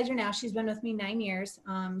comfort advisor now, she's been with me 9 years.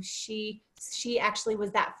 She actually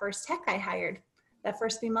was that first tech I hired, that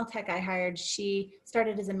first female tech I hired. She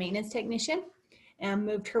started as a maintenance technician and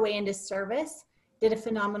moved her way into service, did a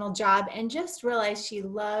phenomenal job, and just realized she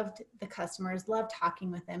loved the customers, loved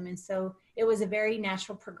talking with them. And so it was a very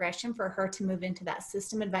natural progression for her to move into that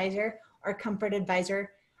system advisor or comfort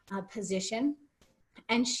advisor position.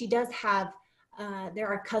 And she does have, there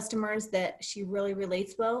are customers that she really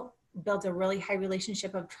relates well, builds a really high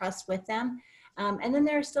relationship of trust with them. And then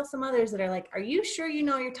there are still some others that are like, are you sure you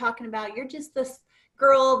know what you're talking about? You're just this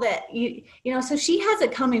girl that, so she has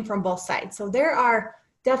it coming from both sides. So there are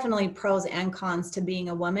definitely pros and cons to being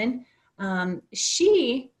a woman.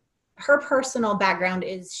 Her personal background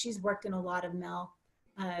is she's worked in a lot of male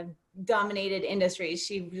dominated industries.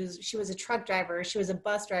 She was a truck driver. She was a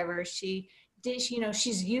bus driver. She's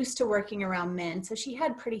used to working around men. So she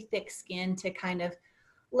had pretty thick skin to kind of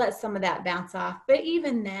let some of that bounce off. But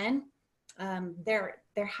even then, there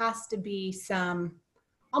has to be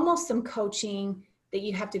almost some coaching that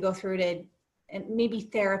you have to go through to, and maybe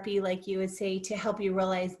therapy, like you would say, to help you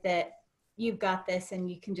realize that you've got this and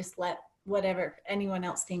you can just let whatever anyone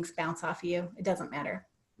else thinks bounce off you. It doesn't matter.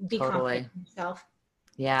 Be confident in yourself.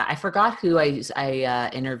 Yeah, I forgot who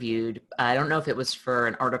I interviewed. I don't know if it was for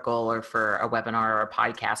an article or for a webinar or a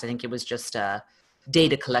podcast. I think it was just a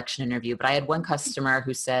data collection interview. But I had one customer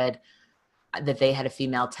who said that they had a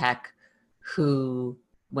female tech who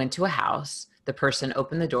went to a house. The person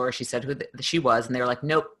opened the door. She said who she was, and they were like,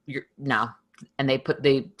 "Nope, no." And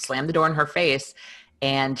they slammed the door in her face,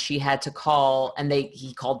 and she had to call, and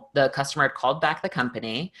the customer had called back the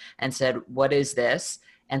company and said, "What is this?"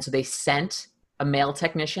 And so they sent a male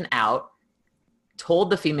technician out,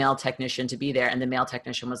 told the female technician to be there. And the male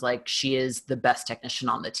technician was like, "She is the best technician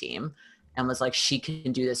on the team," and was like, "She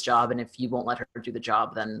can do this job. And if you won't let her do the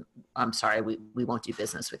job, then I'm sorry, we won't do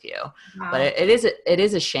business with you." Wow. But it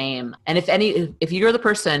is a shame. And if you're the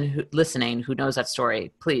person listening who knows that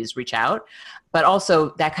story, please reach out. But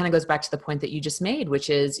also that kind of goes back to the point that you just made, which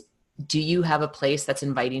is, do you have a place that's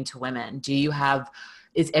inviting to women?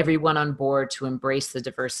 Is everyone on board to embrace the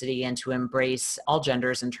diversity and to embrace all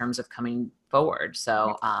genders in terms of coming forward?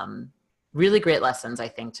 So really great lessons, I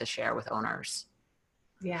think, to share with owners.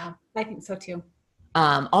 Yeah, I think so too.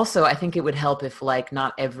 Also, I think it would help if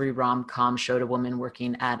not every rom-com showed a woman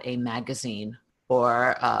working at a magazine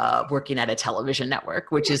or working at a television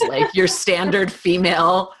network, which is like your standard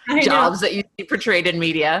female jobs that you see portrayed in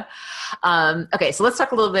media. Okay, so let's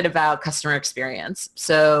talk a little bit about customer experience.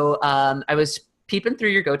 So I was peeping through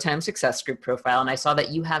your GoTime Success Group profile, and I saw that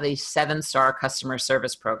you have a 7-star customer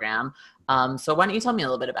service program. So why don't you tell me a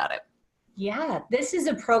little bit about it? Yeah, this is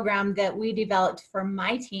a program that we developed for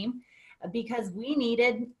my team. because we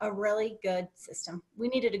needed a really good system. We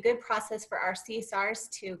needed a good process for our CSRs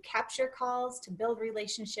to capture calls, to build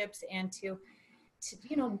relationships, and to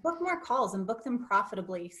book more calls and book them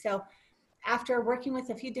profitably. So after working with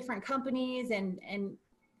a few different companies and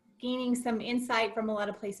gaining some insight from a lot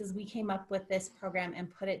of places, we came up with this program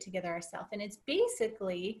and put it together ourselves. And it's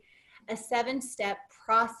basically a 7-step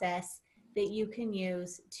process that you can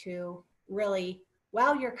use to really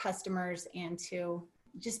wow your customers and to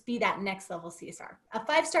just be that next level CSR. A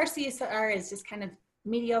 5-star CSR is just kind of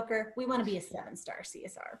mediocre. We want to be a 7-star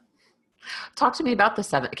CSR. Talk to me about the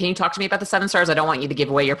 7. Can you talk to me about the 7 stars? I don't want you to give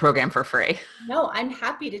away your program for free. No, I'm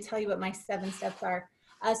happy to tell you what my 7 steps are.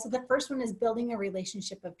 So the first one is building a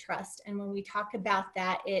relationship of trust. And when we talk about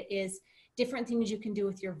that, it is different things you can do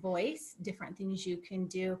with your voice, different things you can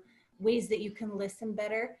do, ways that you can listen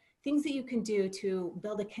better, things that you can do to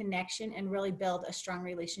build a connection and really build a strong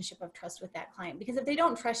relationship of trust with that client. Because if they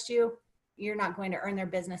don't trust you, you're not going to earn their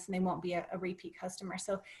business and they won't be a repeat customer.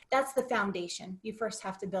 So that's the foundation. You first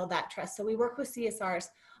have to build that trust. So we work with CSRs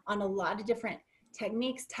on a lot of different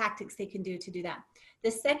techniques, tactics they can do to do that.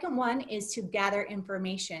 The second one is to gather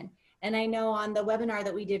information. And I know on the webinar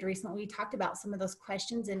that we did recently, we talked about some of those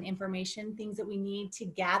questions and information, things that we need to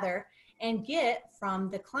gather and get from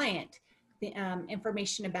the client. The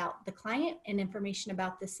information about the client and information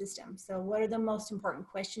about the system. So what are the most important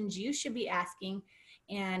questions you should be asking,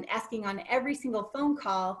 and asking on every single phone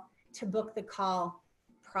call to book the call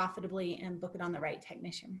profitably and book it on the right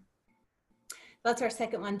technician. That's our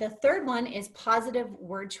second one. The third one is positive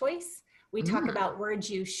word choice. We talk about words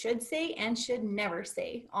you should say and should never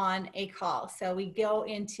say on a call. So we go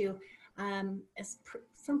into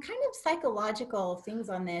some kind of psychological things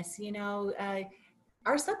on this.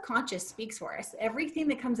 Our subconscious speaks for us. Everything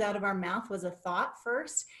that comes out of our mouth was a thought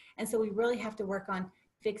first. And so we really have to work on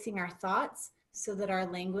fixing our thoughts so that our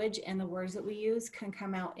language and the words that we use can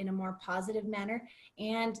come out in a more positive manner.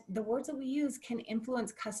 And the words that we use can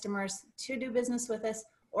influence customers to do business with us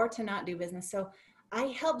or to not do business. So I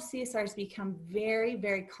help CSRs become very,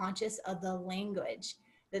 very conscious of the language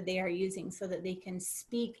that they are using so that they can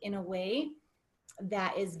speak in a way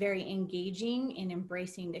that is very engaging and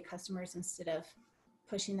embracing to customers instead of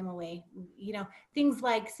pushing them away. Things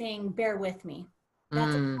like saying, bear with me.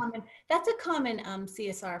 That's a common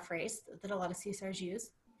CSR phrase that a lot of CSRs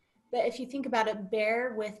use. But if you think about it,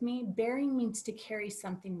 bear with me, bearing means to carry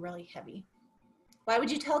something really heavy. Why would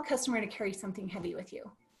you tell a customer to carry something heavy with you?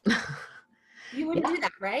 You wouldn't do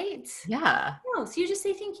that, right? Yeah. No, so you just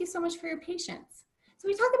say, thank you so much for your patience. So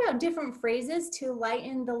we talk about different phrases to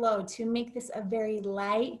lighten the load, to make this a very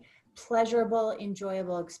light, pleasurable,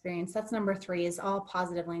 enjoyable experience. That's number 3, is all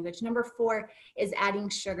positive language. Number 4 is adding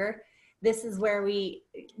sugar. This is where we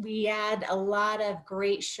add a lot of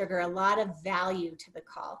great sugar, a lot of value to the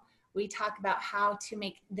call. We talk about how to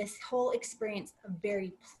make this whole experience a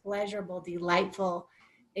very pleasurable, delightful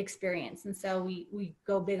experience. And so we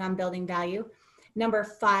go big on building value. Number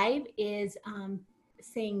 5 is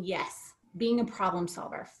saying yes, being a problem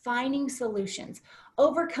solver, finding solutions,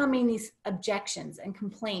 overcoming these objections and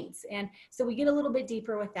complaints. And so we get a little bit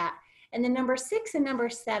deeper with that. And then number 6 and number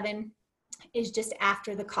 7 is just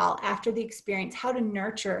after the call, after the experience, how to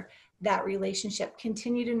nurture that relationship,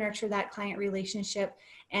 continue to nurture that client relationship,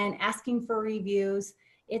 and asking for reviews.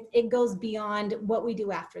 It goes beyond what we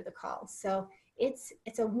do after the call. So it's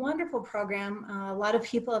a wonderful program. A lot of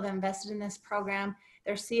people have invested in this program.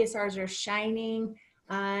 Their CSRs are shining.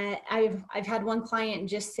 I've had one client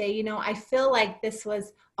just say, I feel like this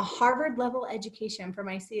was a Harvard level education for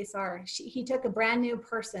my CSR. He took a brand new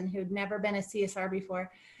person who'd never been a CSR before,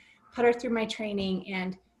 put her through my training,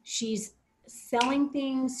 and she's selling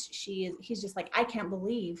things. He's just like, I can't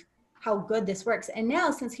believe how good this works. And now,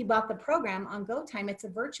 since he bought the program on GoTime, it's a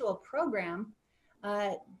virtual program.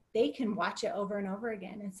 They can watch it over and over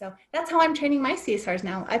again. And so that's how I'm training my CSRs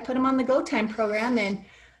now. I put them on the GoTime program, and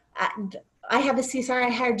I have a CSR I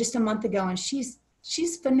hired just a month ago, and she's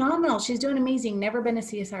phenomenal. She's doing amazing. Never been a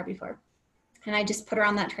CSR before. And I just put her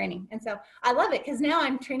on that training. And so I love it because now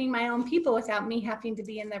I'm training my own people without me having to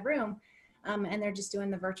be in the room. And they're just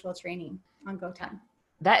doing the virtual training on GoTime.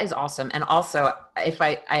 That is awesome. And also, if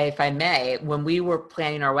I may, when we were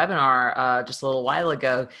planning our webinar just a little while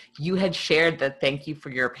ago, you had shared the thank you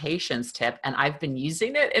for your patience tip. And I've been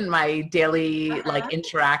using it in my daily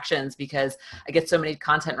interactions because I get so many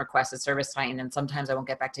content requests at ServiceTitan, and sometimes I won't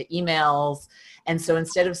get back to emails. And so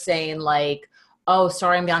instead of saying like, oh,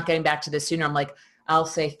 sorry, I'm not getting back to this sooner, I'm like, I'll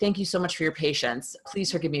say, thank you so much for your patience.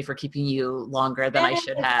 Please forgive me for keeping you longer than I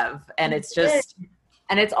should have. And it's just,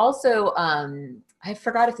 and it's also, I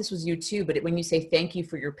forgot if this was you too, but when you say thank you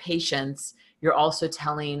for your patience, you're also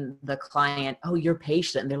telling the client, oh, you're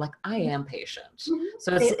patient. And they're like, I am patient. Mhm.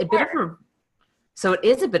 So it's a bit of a, so it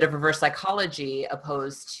is a bit of reverse psychology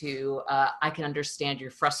opposed to, I can understand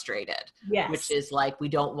you're frustrated, Yes. which is like, we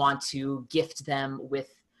don't want to gift them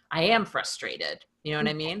with, I am frustrated. You know what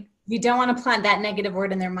I mean? You don't want to plant that negative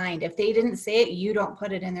word in their mind. If they didn't say it, you don't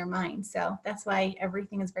put it in their mind. So that's why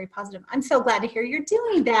everything is very positive. I'm so glad to hear you're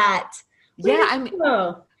doing that. Yeah. I mean,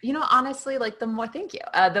 you know, honestly, like the more, thank you.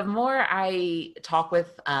 The more I talk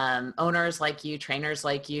with owners like you, trainers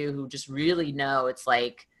like you, who just really know, it's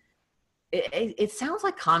like, it sounds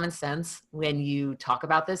like common sense when you talk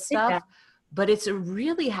about this stuff, but it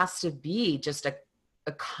really has to be just a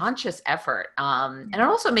conscious effort. And it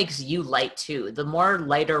also makes you light too. The more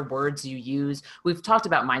lighter words you use, we've talked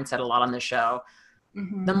about mindset a lot on the show.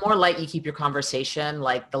 Mm-hmm. The more light you keep your conversation,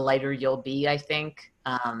 like the lighter you'll be, I think.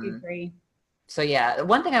 I agree. So yeah,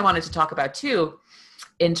 one thing I wanted to talk about too,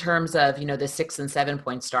 in terms of, you know, the 6 and 7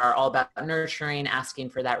 point star, all about nurturing, asking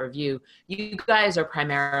for that review. You guys are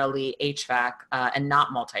primarily HVAC and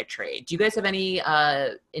not multi-trade. Do you guys have any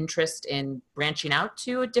interest in branching out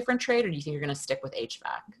to a different trade, or do you think you're going to stick with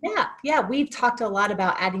HVAC? Yeah. We've talked a lot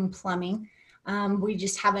about adding plumbing. We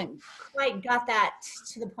just haven't quite got that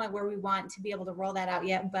to the point where we want to be able to roll that out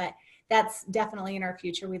yet, but that's definitely in our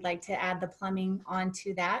future. We'd like to add the plumbing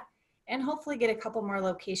onto that, and hopefully get a couple more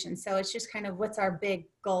locations. So it's just kind of what's our big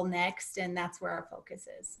goal next, and that's where our focus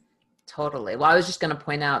is. Totally. Well, I was just going to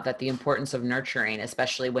point out that the importance of nurturing,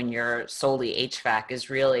 especially when you're solely HVAC, is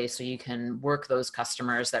really so you can work those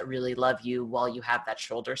customers that really love you while you have that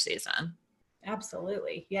shoulder season.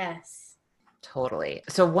 Absolutely. Yes. Totally.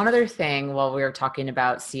 So one other thing, while we were talking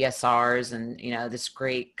about CSRs and, you know, this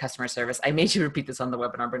great customer service, I made you repeat this on the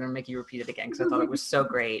webinar, but I'm going to make you repeat it again because I thought it was so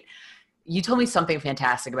great. You told me something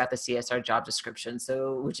fantastic about the CSR job description.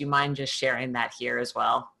 So would you mind just sharing that here as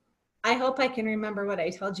well? I hope I can remember what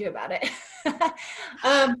I told you about it.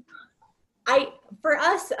 For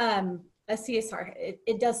us, a CSR,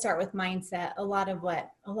 it does start with mindset. A lot of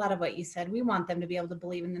what you said, we want them to be able to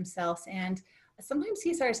believe in themselves. And sometimes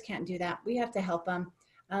CSRs can't do that. We have to help them.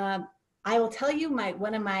 I will tell you I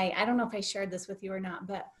don't know if I shared this with you or not,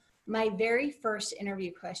 but my very first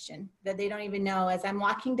interview question that they don't even know, as I'm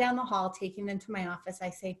walking down the hall, taking them to my office,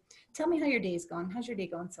 I say, tell me how your day's going. How's your day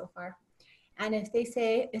going so far? And if they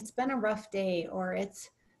say it's been a rough day or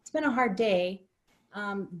it's been a hard day,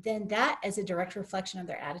 then that is a direct reflection of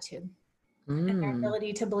their attitude and their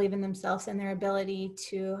ability to believe in themselves and their ability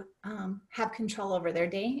to have control over their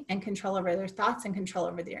day and control over their thoughts and control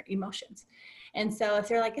over their emotions. And so if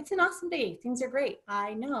they're like, it's an awesome day, things are great,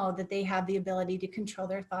 I know that they have the ability to control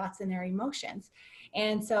their thoughts and their emotions.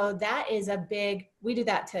 And so that is we do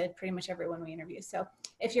that to pretty much everyone we interview. So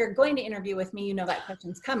if you're going to interview with me, you know that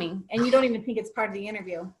question's coming and you don't even think it's part of the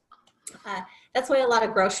interview. That's why a lot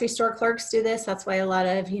of grocery store clerks do this. That's why a lot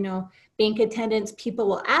of, bank attendants, people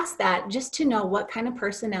will ask that just to know what kind of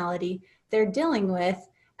personality they're dealing with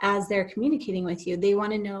as they're communicating with you. They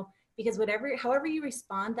want to know, because however you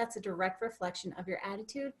respond, that's a direct reflection of your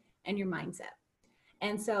attitude and your mindset.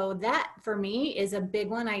 And so that for me is a big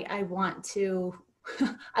one. I want to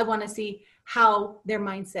see how their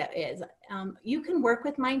mindset is. You can work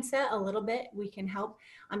with mindset a little bit. We can help.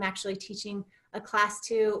 I'm actually teaching a class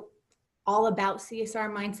too, all about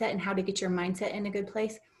CSR mindset and how to get your mindset in a good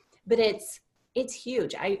place. But it's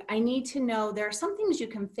huge. I need to know there are some things you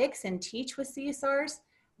can fix and teach with CSRs,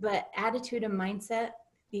 but attitude and mindset,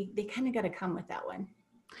 they kind of got to come with that one.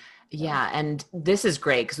 Yeah. And this is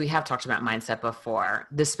great because we have talked about mindset before.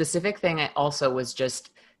 The specific thing I also was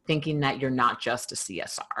just thinking that you're not just a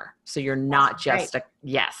CSR. So you're not just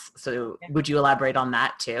yes. So would you elaborate on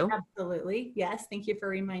that too? Absolutely. Yes. Thank you for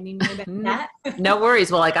reminding me about that. No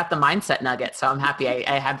worries. Well, I got the mindset nugget, so I'm happy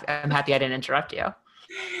I'm happy I didn't interrupt you.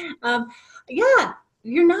 Yeah,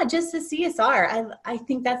 you're not just a CSR. I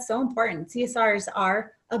think that's so important. CSRs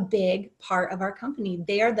are a big part of our company.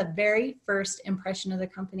 They are the very first impression of the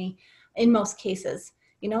company in most cases.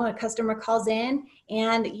 A customer calls in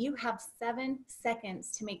and you have 7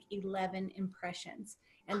 seconds to make 11 impressions.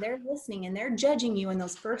 And they're listening and they're judging you in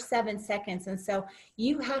those first 7 seconds. And so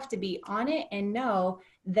you have to be on it and know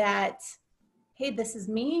that, hey, this is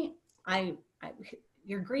me.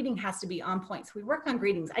 Your greeting has to be on point. So we work on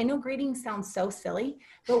greetings. I know greetings sound so silly,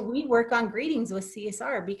 but we work on greetings with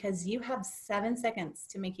CSR because you have 7 seconds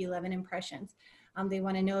to make 11 impressions. They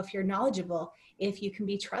want to know if you're knowledgeable, if you can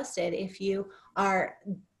be trusted,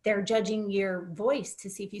 they're judging your voice to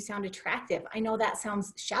see if you sound attractive. I know that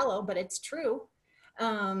sounds shallow, but it's true.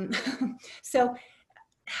 So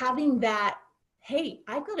having that, hey,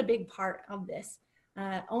 I've got a big part of this.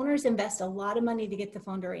 Owners invest a lot of money to get the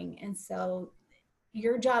phone to ring. And so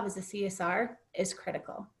your job as a CSR is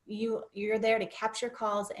critical. You're there to capture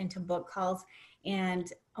calls and to book calls,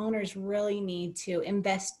 and owners really need to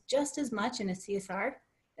invest just as much in a CSR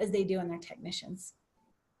as they do in their technicians.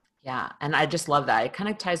 Yeah. And I just love that. It kind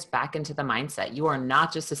of ties back into the mindset. You are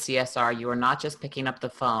not just a CSR. You are not just picking up the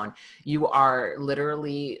phone. You are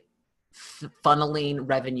literally funneling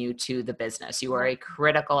revenue to the business. You are a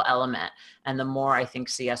critical element. And the more I think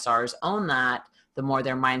CSRs own that, the more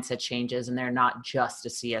their mindset changes, and they're not just a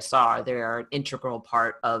CSR. They're an integral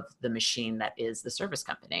part of the machine that is the service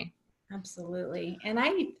company. Absolutely. And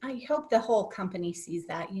I hope the whole company sees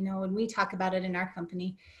that. You know, when we talk about it in our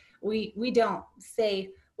company, we don't say,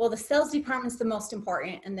 well, the sales department's the most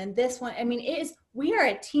important, and then this one. I mean, we are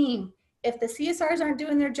a team. If the CSRs aren't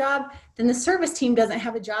doing their job, then the service team doesn't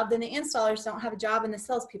have a job, then the installers don't have a job, and the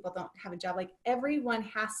salespeople don't have a job. Like, everyone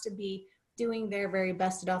has to be doing their very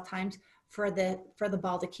best at all times for the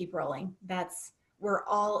ball to keep rolling. We're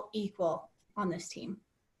all equal on this team.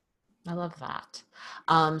 I love that.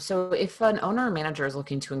 So if an owner or manager is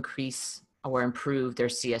looking to increase or improve their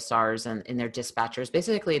CSRs and in their dispatchers,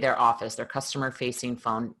 basically their office, their customer facing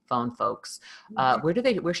phone folks,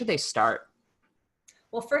 where should they start?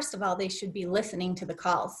 Well, first of all, they should be listening to the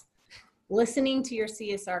calls, listening to your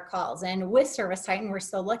CSR calls. And with ServiceTitan, we're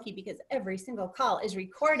so lucky because every single call is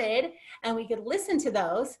recorded and we could listen to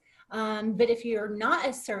those. But if you're not a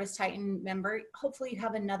ServiceTitan member, hopefully you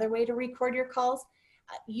have another way to record your calls.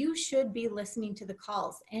 You should be listening to the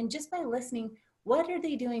calls. And just by listening, what are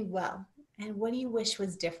they doing well? And what do you wish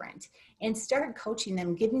was different? And start coaching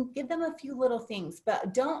them, give them a few little things,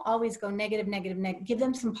 but don't always go negative. Give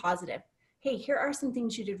them some positive. Hey, here are some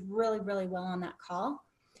things you did really, really well on that call.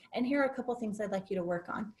 And here are a couple things I'd like you to work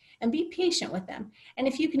on. And be patient with them. And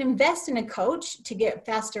if you can invest in a coach to get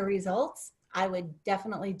faster results, I would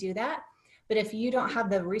definitely do that. But if you don't have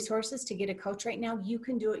the resources to get a coach right now, you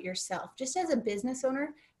can do it yourself. Just as a business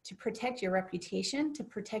owner, to protect your reputation, to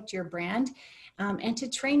protect your brand, and to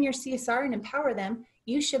train your CSR and empower them,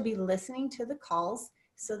 you should be listening to the calls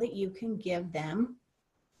so that you can give them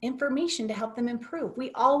information to help them improve. We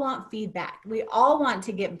all want feedback. We all want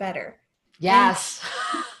to get better. Yes.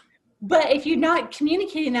 But if you're not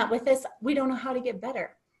communicating that with us, we don't know how to get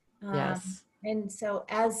better. Yes. And so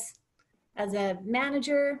as a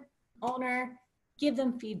manager, owner, give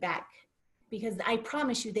them feedback, because I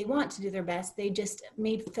promise you they want to do their best. They just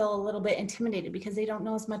may feel a little bit intimidated because they don't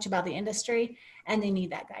know as much about the industry and they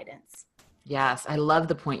need that guidance. Yes. I love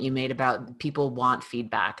the point you made about people want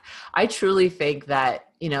feedback. I truly think that,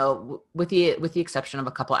 you know, with the exception of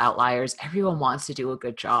a couple outliers, everyone wants to do a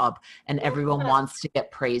good job and everyone wants to get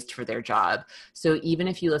praised for their job. So even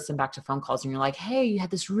if you listen back to phone calls and you're like, hey, you had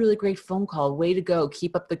this really great phone call, way to go,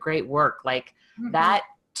 keep up the great work. Like that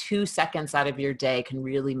 2 seconds out of your day can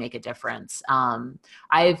really make a difference.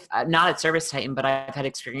 I've not at ServiceTitan, but I've had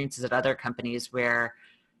experiences at other companies where,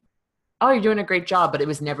 oh, you're doing a great job, but it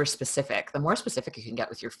was never specific. The more specific you can get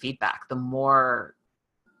with your feedback, the more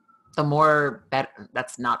better.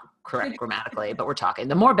 That's not correct grammatically, but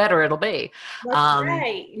the more better it'll be. That's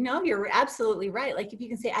right. No, you're absolutely right. Like if you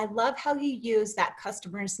can say, I love how you use that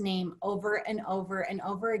customer's name over and over and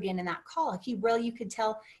over again in that call. You could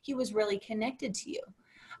tell he was really connected to you.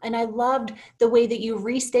 And I loved the way that you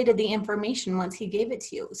restated the information once he gave it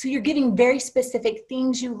to you. So you're giving very specific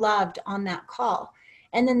things you loved on that call.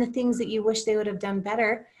 And then the things that you wish they would have done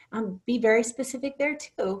better, be very specific there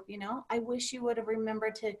too. You know, I wish you would have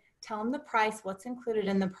remembered to tell them the price, what's included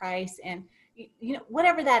in the price, and you know,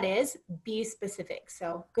 whatever that is, be specific.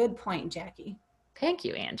 So good point, Jackie. Thank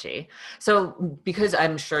you, Angie. So because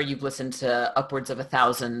I'm sure you've listened to upwards of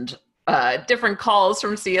 1,000 different calls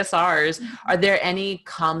from CSRs, are there any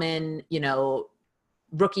common, you know,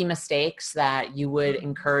 rookie mistakes that you would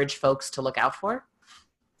encourage folks to look out for?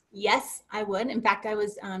 Yes, I would. In fact, I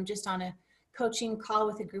was just on a coaching call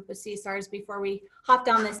with a group of CSRs before we hopped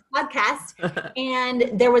on this podcast.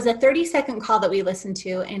 And there was a 30-second call that we listened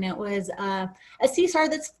to, and it was a CSR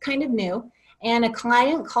that's kind of new. And a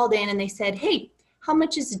client called in and they said, hey, how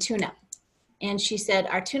much is the tune-up? And she said,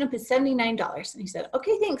 our tune-up is $79. And he said,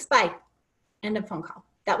 okay, thanks, bye. End of phone call.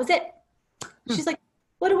 That was it. She's like,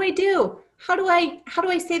 what do I do? How do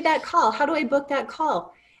I save that call? How do I book that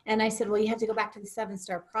call? And I said, well, you have to go back to the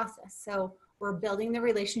 7-star process. So we're building the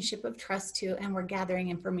relationship of trust too, and we're gathering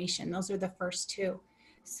information. Those are the first two.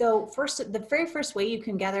 So the very first way you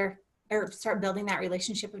can gather or start building that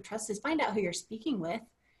relationship of trust is find out who you're speaking with.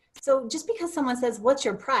 So just because someone says, what's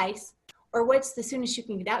your price? Or what's the soonest you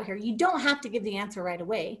can get out here? You don't have to give the answer right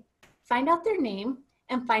away. Find out their name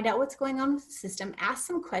and find out what's going on with the system, ask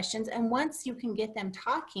some questions. And once you can get them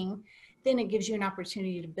talking, then it gives you an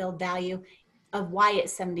opportunity to build value of why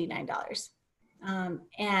it's $79.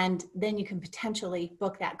 And then you can potentially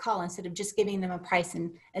book that call instead of just giving them a price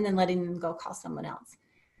and then letting them go call someone else.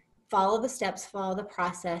 Follow the steps, follow the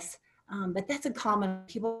process. But that's a common,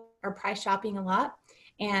 people are price shopping a lot,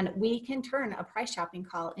 and we can turn a price shopping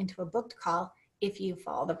call into a booked call if you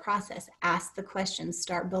follow the process, ask the questions,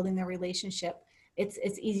 start building the relationship. It's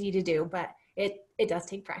easy to do, but it does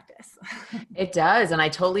take practice. It does. And I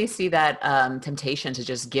totally see that temptation to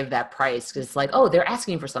just give that price, because it's like, oh, they're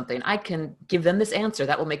asking for something. I can give them this answer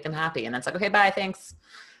that will make them happy. And that's like, okay, bye, thanks.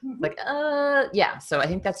 Like, yeah. So I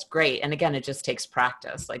think that's great. And again, it just takes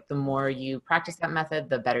practice. Like the more you practice that method,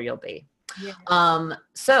 the better you'll be. Yeah.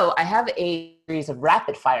 So I have a series of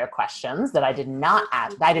rapid fire questions that I did not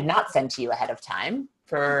ask. I did not send to you ahead of time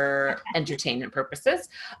for entertainment purposes.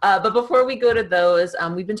 But before we go to those,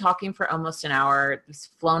 we've been talking for almost an hour. It's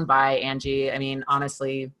flown by, Angie. I mean,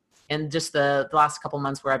 honestly, in just the last couple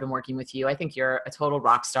months where I've been working with you, I think you're a total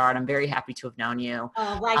rock star, and I'm very happy to have known you.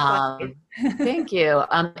 Oh, likewise. Thank you.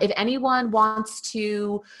 If anyone wants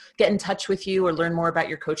to get in touch with you or learn more about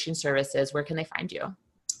your coaching services, where can they find you?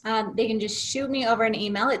 They can just shoot me over an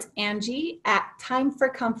email. It's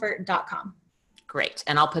Angie@timeforcomfort.com. Great.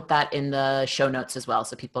 And I'll put that in the show notes as well,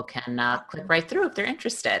 so people can click right through if they're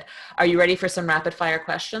interested. Are you ready for some rapid fire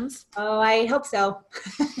questions? Oh, I hope so.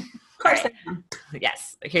 Of course I am.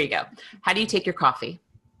 Yes. Here you go. How do you take your coffee?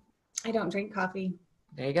 I don't drink coffee.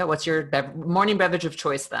 There you go. What's your morning beverage of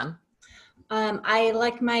choice then? I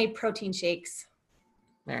like my protein shakes.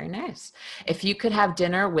 Very nice. If you could have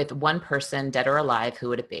dinner with one person, dead or alive, who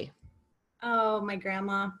would it be? Oh, my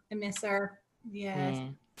grandma. I miss her. Yes.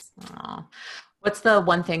 Oh. What's the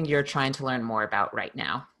one thing you're trying to learn more about right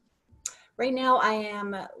now? Right now, I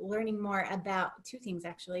am learning more about two things,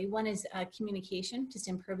 actually. One is communication, just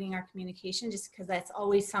improving our communication, just because that's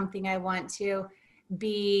always something I want to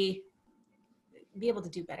be able to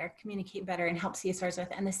do better, communicate better, and help CSRs with.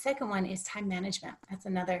 And the second one is time management. That's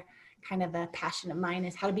another kind of a passion of mine,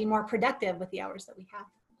 is how to be more productive with the hours that we have.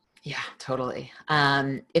 Yeah, totally.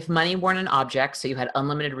 If money weren't an object, so you had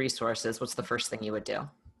unlimited resources, what's the first thing you would do?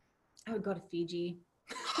 I would go to Fiji.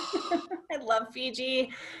 I love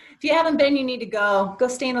Fiji. If you haven't been, you need to go. Go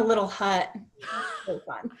stay in a little hut. It's so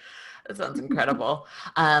fun. That sounds incredible.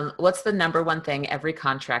 What's the number one thing every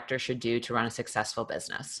contractor should do to run a successful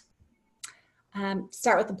business?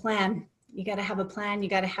 Start with a plan. You got to have a plan. You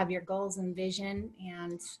got to have your goals and vision,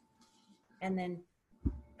 and then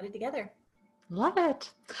put it together. Love it.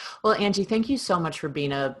 Well, Angie, thank you so much for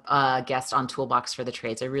being a guest on Toolbox for the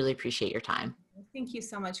Trades. I really appreciate your time. Thank you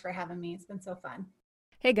so much for having me. It's been so fun.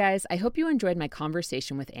 Hey guys, I hope you enjoyed my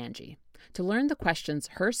conversation with Angie. To learn the questions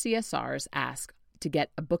her CSRs ask to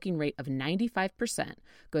get a booking rate of 95%,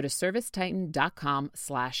 go to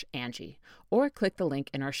servicetitan.com/Angie or click the link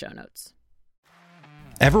in our show notes.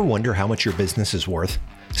 Ever wonder how much your business is worth?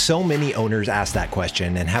 So many owners ask that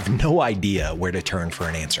question and have no idea where to turn for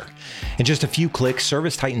an answer. In just a few clicks,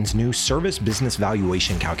 ServiceTitan's new Service Business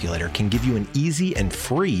Valuation Calculator can give you an easy and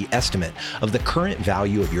free estimate of the current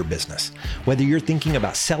value of your business. Whether you're thinking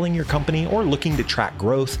about selling your company or looking to track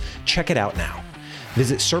growth, check it out now.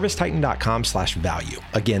 Visit servicetitan.com/value.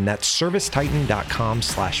 Again, that's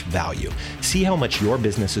servicetitan.com/value. See how much your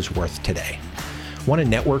business is worth today. Want to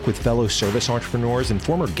network with fellow service entrepreneurs and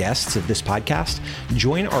former guests of this podcast?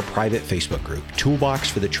 Join our private Facebook group, Toolbox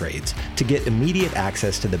for the Trades, to get immediate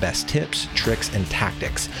access to the best tips, tricks, and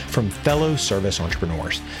tactics from fellow service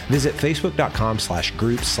entrepreneurs. Visit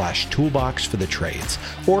facebook.com/groups/toolbox for the trades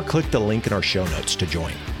or click the link in our show notes to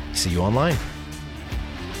join. See you online.